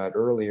talked about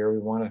earlier. We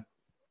want to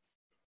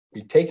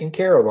be taking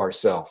care of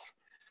ourselves.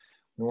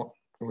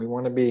 We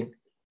want to be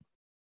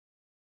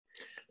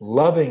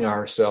loving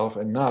ourselves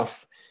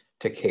enough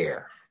to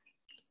care,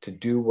 to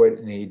do what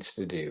it needs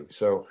to do.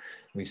 So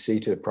we see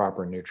to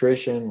proper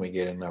nutrition, we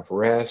get enough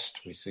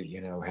rest, we see,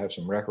 have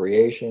some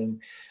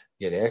recreation,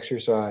 get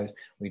exercise.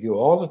 We do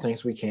all the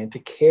things we can to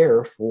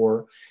care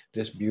for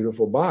this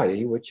beautiful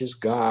body, which is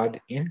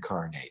God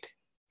incarnate,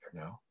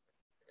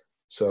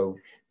 So,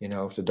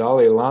 if the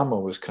Dalai Lama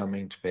was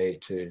coming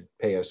to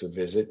pay us a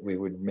visit, we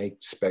would make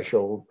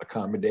special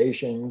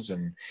accommodations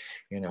and,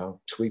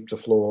 sweep the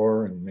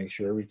floor and make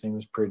sure everything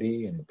was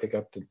pretty and pick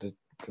up the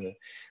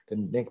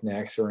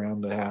knickknacks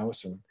around the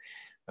house. And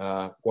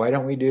why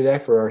don't we do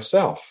that for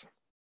ourselves?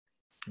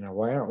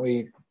 Why aren't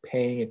we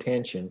paying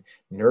attention,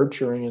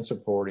 nurturing and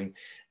supporting,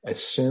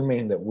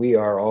 assuming that we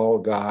are all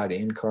God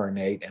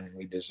incarnate and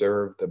we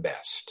deserve the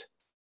best,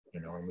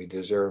 and we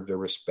deserve the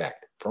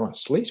respect from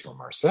us, at least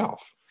from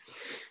ourselves.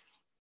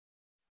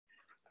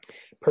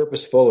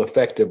 Purposeful,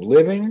 effective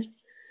living.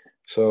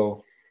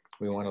 So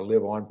we want to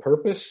live on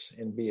purpose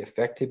and be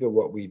effective at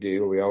what we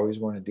do. We always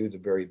want to do the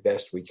very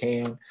best we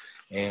can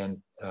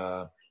and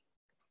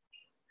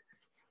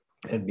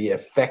be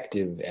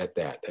effective at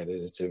that. That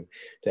is to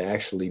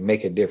actually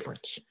make a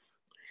difference.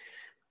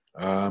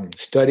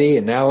 Study,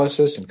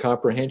 analysis, and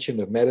comprehension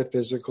of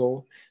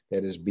metaphysical,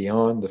 that is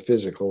beyond the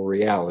physical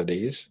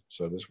realities.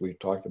 So we've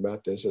talked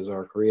about this as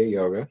our Kriya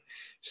Yoga.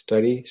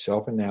 Study,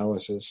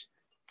 self-analysis,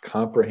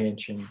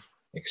 comprehension,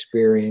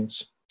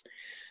 experience.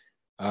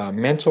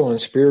 Mental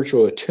and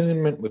spiritual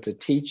attunement with the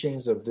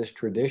teachings of this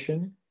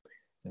tradition.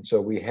 And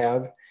so we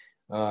have,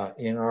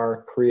 in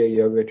our Kriya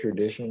Yoga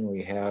tradition,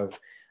 we have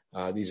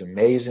these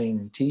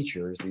amazing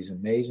teachers, these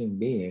amazing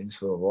beings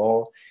who have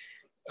all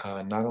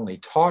not only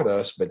taught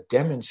us, but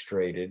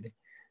demonstrated,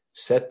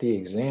 set the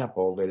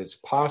example that it's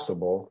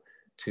possible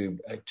to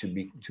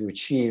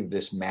achieve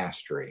this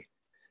mastery,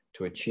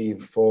 to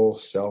achieve full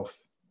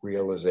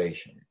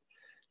self-realization,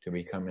 to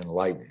become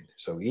enlightened.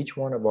 So each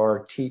one of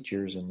our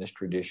teachers in this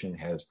tradition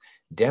has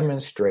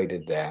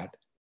demonstrated that,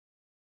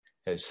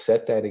 has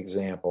set that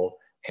example,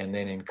 and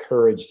then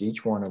encouraged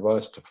each one of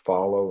us to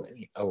follow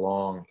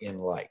along in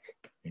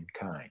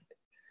kind.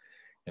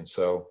 And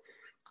so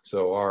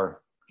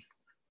our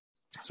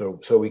So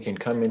we can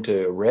come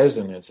into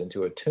resonance,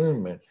 into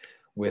attunement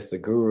with the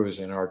gurus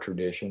in our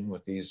tradition,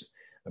 with these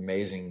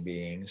amazing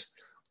beings,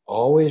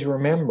 always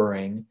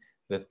remembering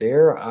that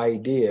their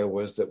idea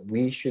was that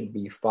we should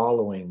be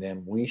following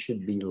them, we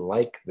should be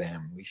like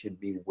them, we should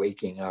be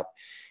waking up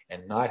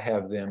and not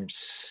have them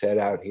set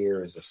out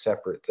here as a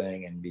separate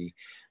thing and be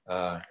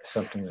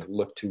something that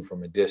looked to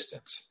from a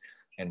distance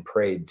and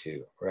prayed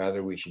to.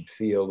 Rather, we should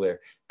feel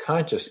their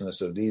consciousness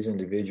of these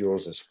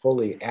individuals as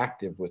fully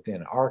active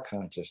within our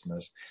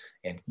consciousness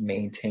and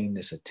maintain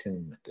this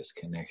attunement, this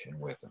connection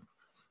with them.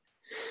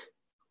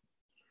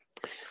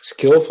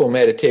 Skillful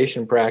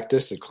meditation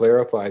practice that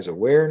clarifies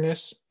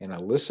awareness and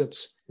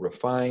elicits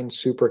refined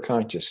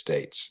superconscious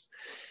states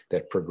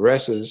that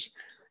progresses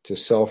to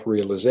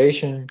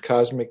self-realization,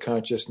 cosmic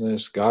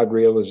consciousness, God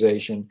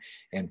realization,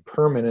 and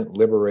permanent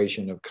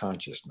liberation of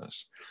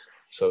consciousness.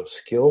 So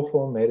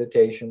skillful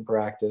meditation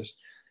practice,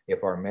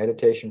 if our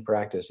meditation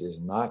practice is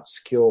not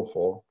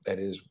skillful, that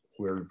is,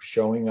 we're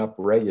showing up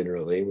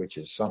regularly, which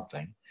is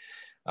something,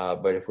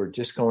 but if we're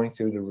just going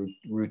through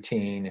the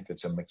routine, if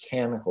it's a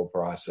mechanical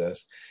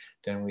process,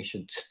 then we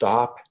should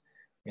stop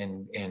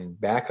and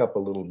back up a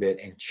little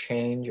bit and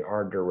change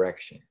our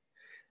direction.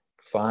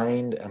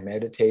 Find a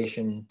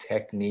meditation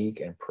technique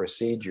and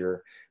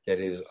procedure that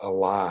is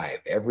alive.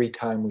 Every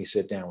time we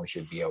sit down, we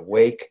should be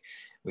awake.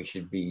 We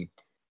should be,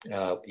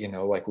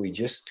 like we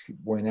just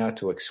went out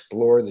to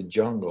explore the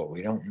jungle.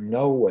 We don't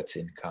know what's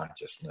in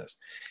consciousness.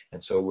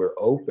 And so we're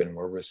open,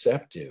 we're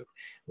receptive,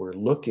 we're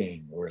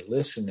looking, we're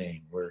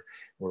listening, we're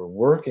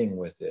working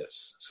with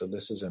this. So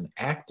this is an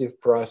active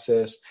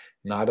process,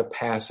 not a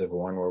passive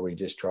one where we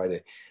just try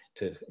to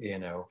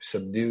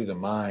subdue the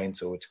mind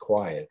so it's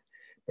quiet.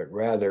 But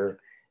rather,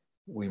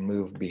 we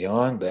move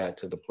beyond that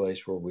to the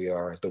place where we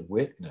are the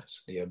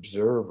witness, the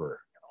observer,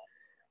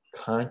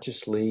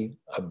 consciously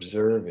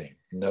observing,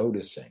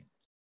 noticing,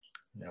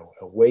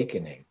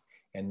 awakening.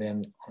 And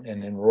then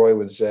Roy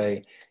would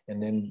say,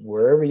 and then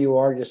wherever you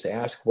are, just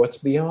ask, what's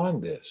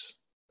beyond this?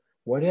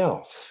 What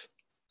else?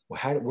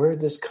 Where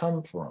did this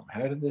come from?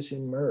 How did this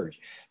emerge?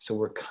 So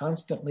we're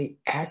constantly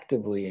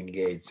actively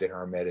engaged in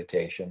our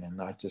meditation and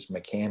not just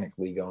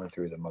mechanically going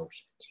through the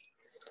motions.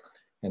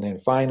 And then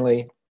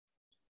finally,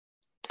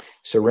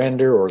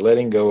 surrender or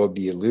letting go of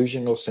the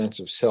illusional sense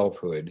of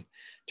selfhood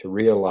to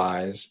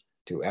realize,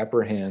 to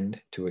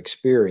apprehend, to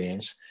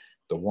experience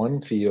the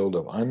one field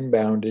of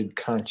unbounded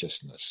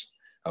consciousness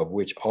of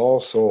which all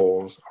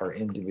souls are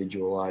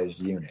individualized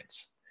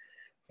units.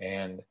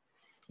 And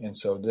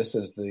so this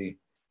is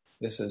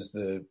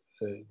the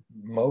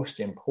most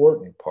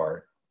important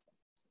part,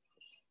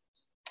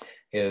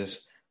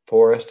 is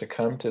for us to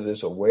come to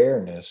this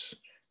awareness,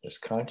 this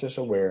conscious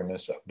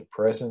awareness of the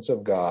presence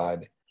of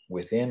God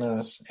within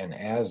us and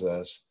as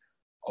us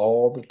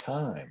all the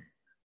time.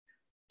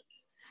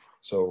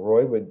 So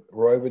Roy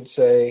would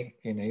say,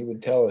 he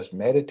would tell us,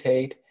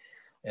 meditate,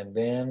 and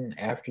then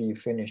after you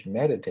finish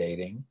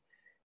meditating,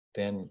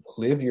 then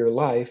live your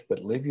life,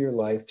 but live your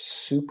life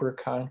super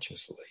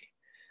consciously.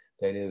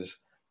 That is,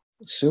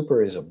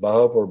 super is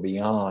above or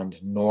beyond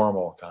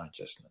normal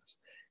consciousness.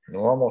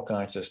 Normal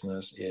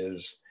consciousness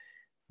is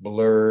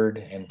blurred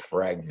and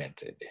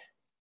fragmented.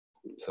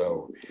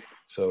 So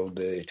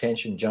the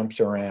attention jumps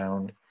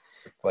around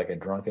like a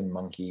drunken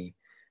monkey.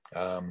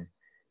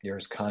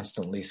 There's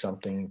constantly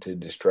something to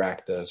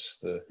distract us.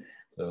 The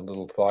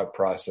little thought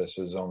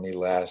processes only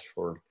last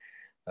for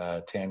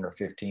 10 or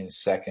 15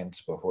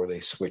 seconds before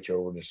they switch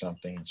over to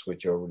something and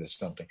switch over to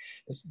something.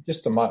 It's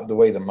just the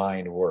way the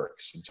mind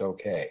works. It's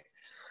okay.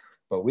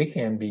 But we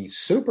can be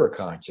super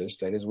conscious.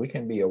 That is, we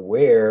can be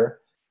aware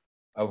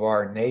of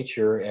our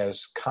nature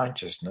as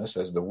consciousness,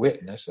 as the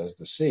witness, as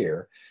the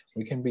seer.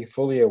 We can be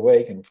fully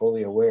awake and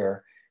fully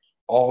aware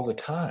all the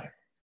time,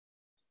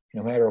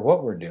 no matter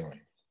what we're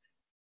doing.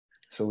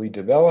 So we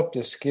develop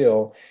this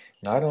skill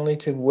not only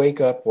to wake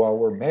up while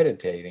we're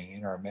meditating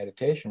in our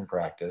meditation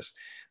practice,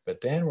 but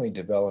then we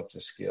develop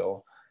the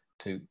skill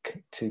to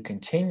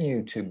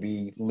continue to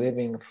be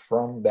living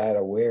from that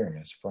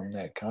awareness, from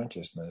that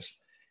consciousness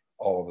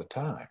all the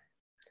time.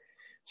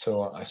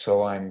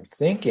 So I'm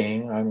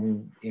thinking,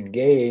 I'm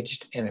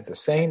engaged, and at the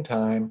same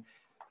time,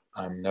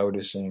 I'm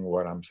noticing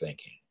what I'm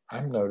thinking.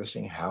 I'm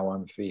noticing how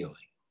I'm feeling.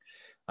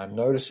 I'm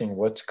noticing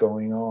what's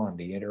going on,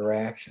 the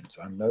interactions.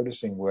 I'm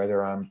noticing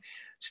whether I'm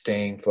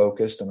staying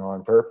focused and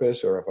on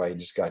purpose or if I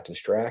just got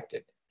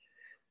distracted.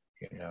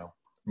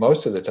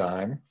 Most of the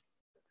time,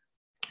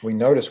 we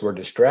notice we're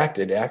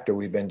distracted after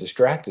we've been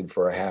distracted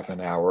for a half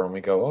an hour, and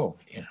we go, oh,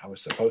 I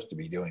was supposed to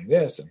be doing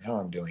this, and now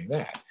I'm doing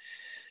that.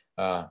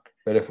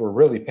 But if we're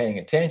really paying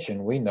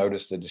attention, we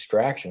notice the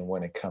distraction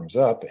when it comes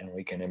up, and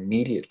we can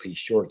immediately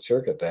short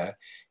circuit that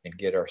and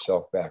get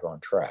ourselves back on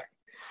track.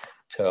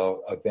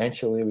 Till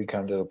eventually we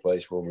come to the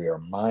place where we are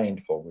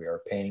mindful, we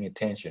are paying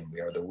attention, we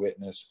are the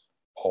witness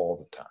all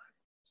the time.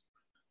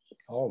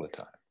 All the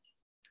time.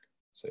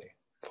 See,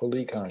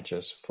 fully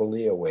conscious,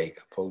 fully awake,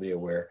 fully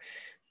aware.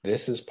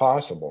 This is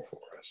possible for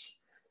us.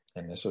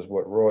 And this is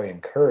what Roy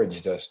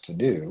encouraged us to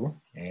do.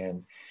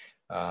 And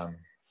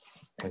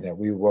And that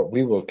what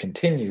we will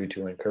continue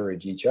to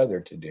encourage each other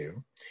to do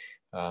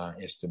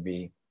is to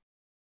be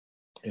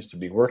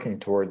working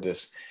toward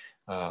this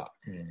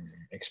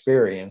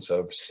experience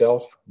of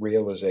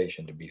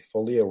self-realization, to be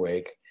fully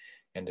awake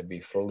and to be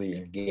fully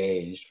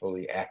engaged,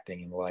 fully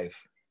acting in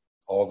life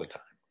all the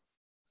time.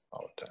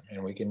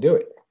 And we can do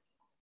it.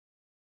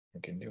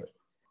 We can do it.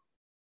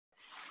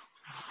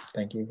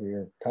 Thank you for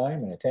your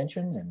time and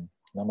attention, and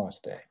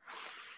namaste.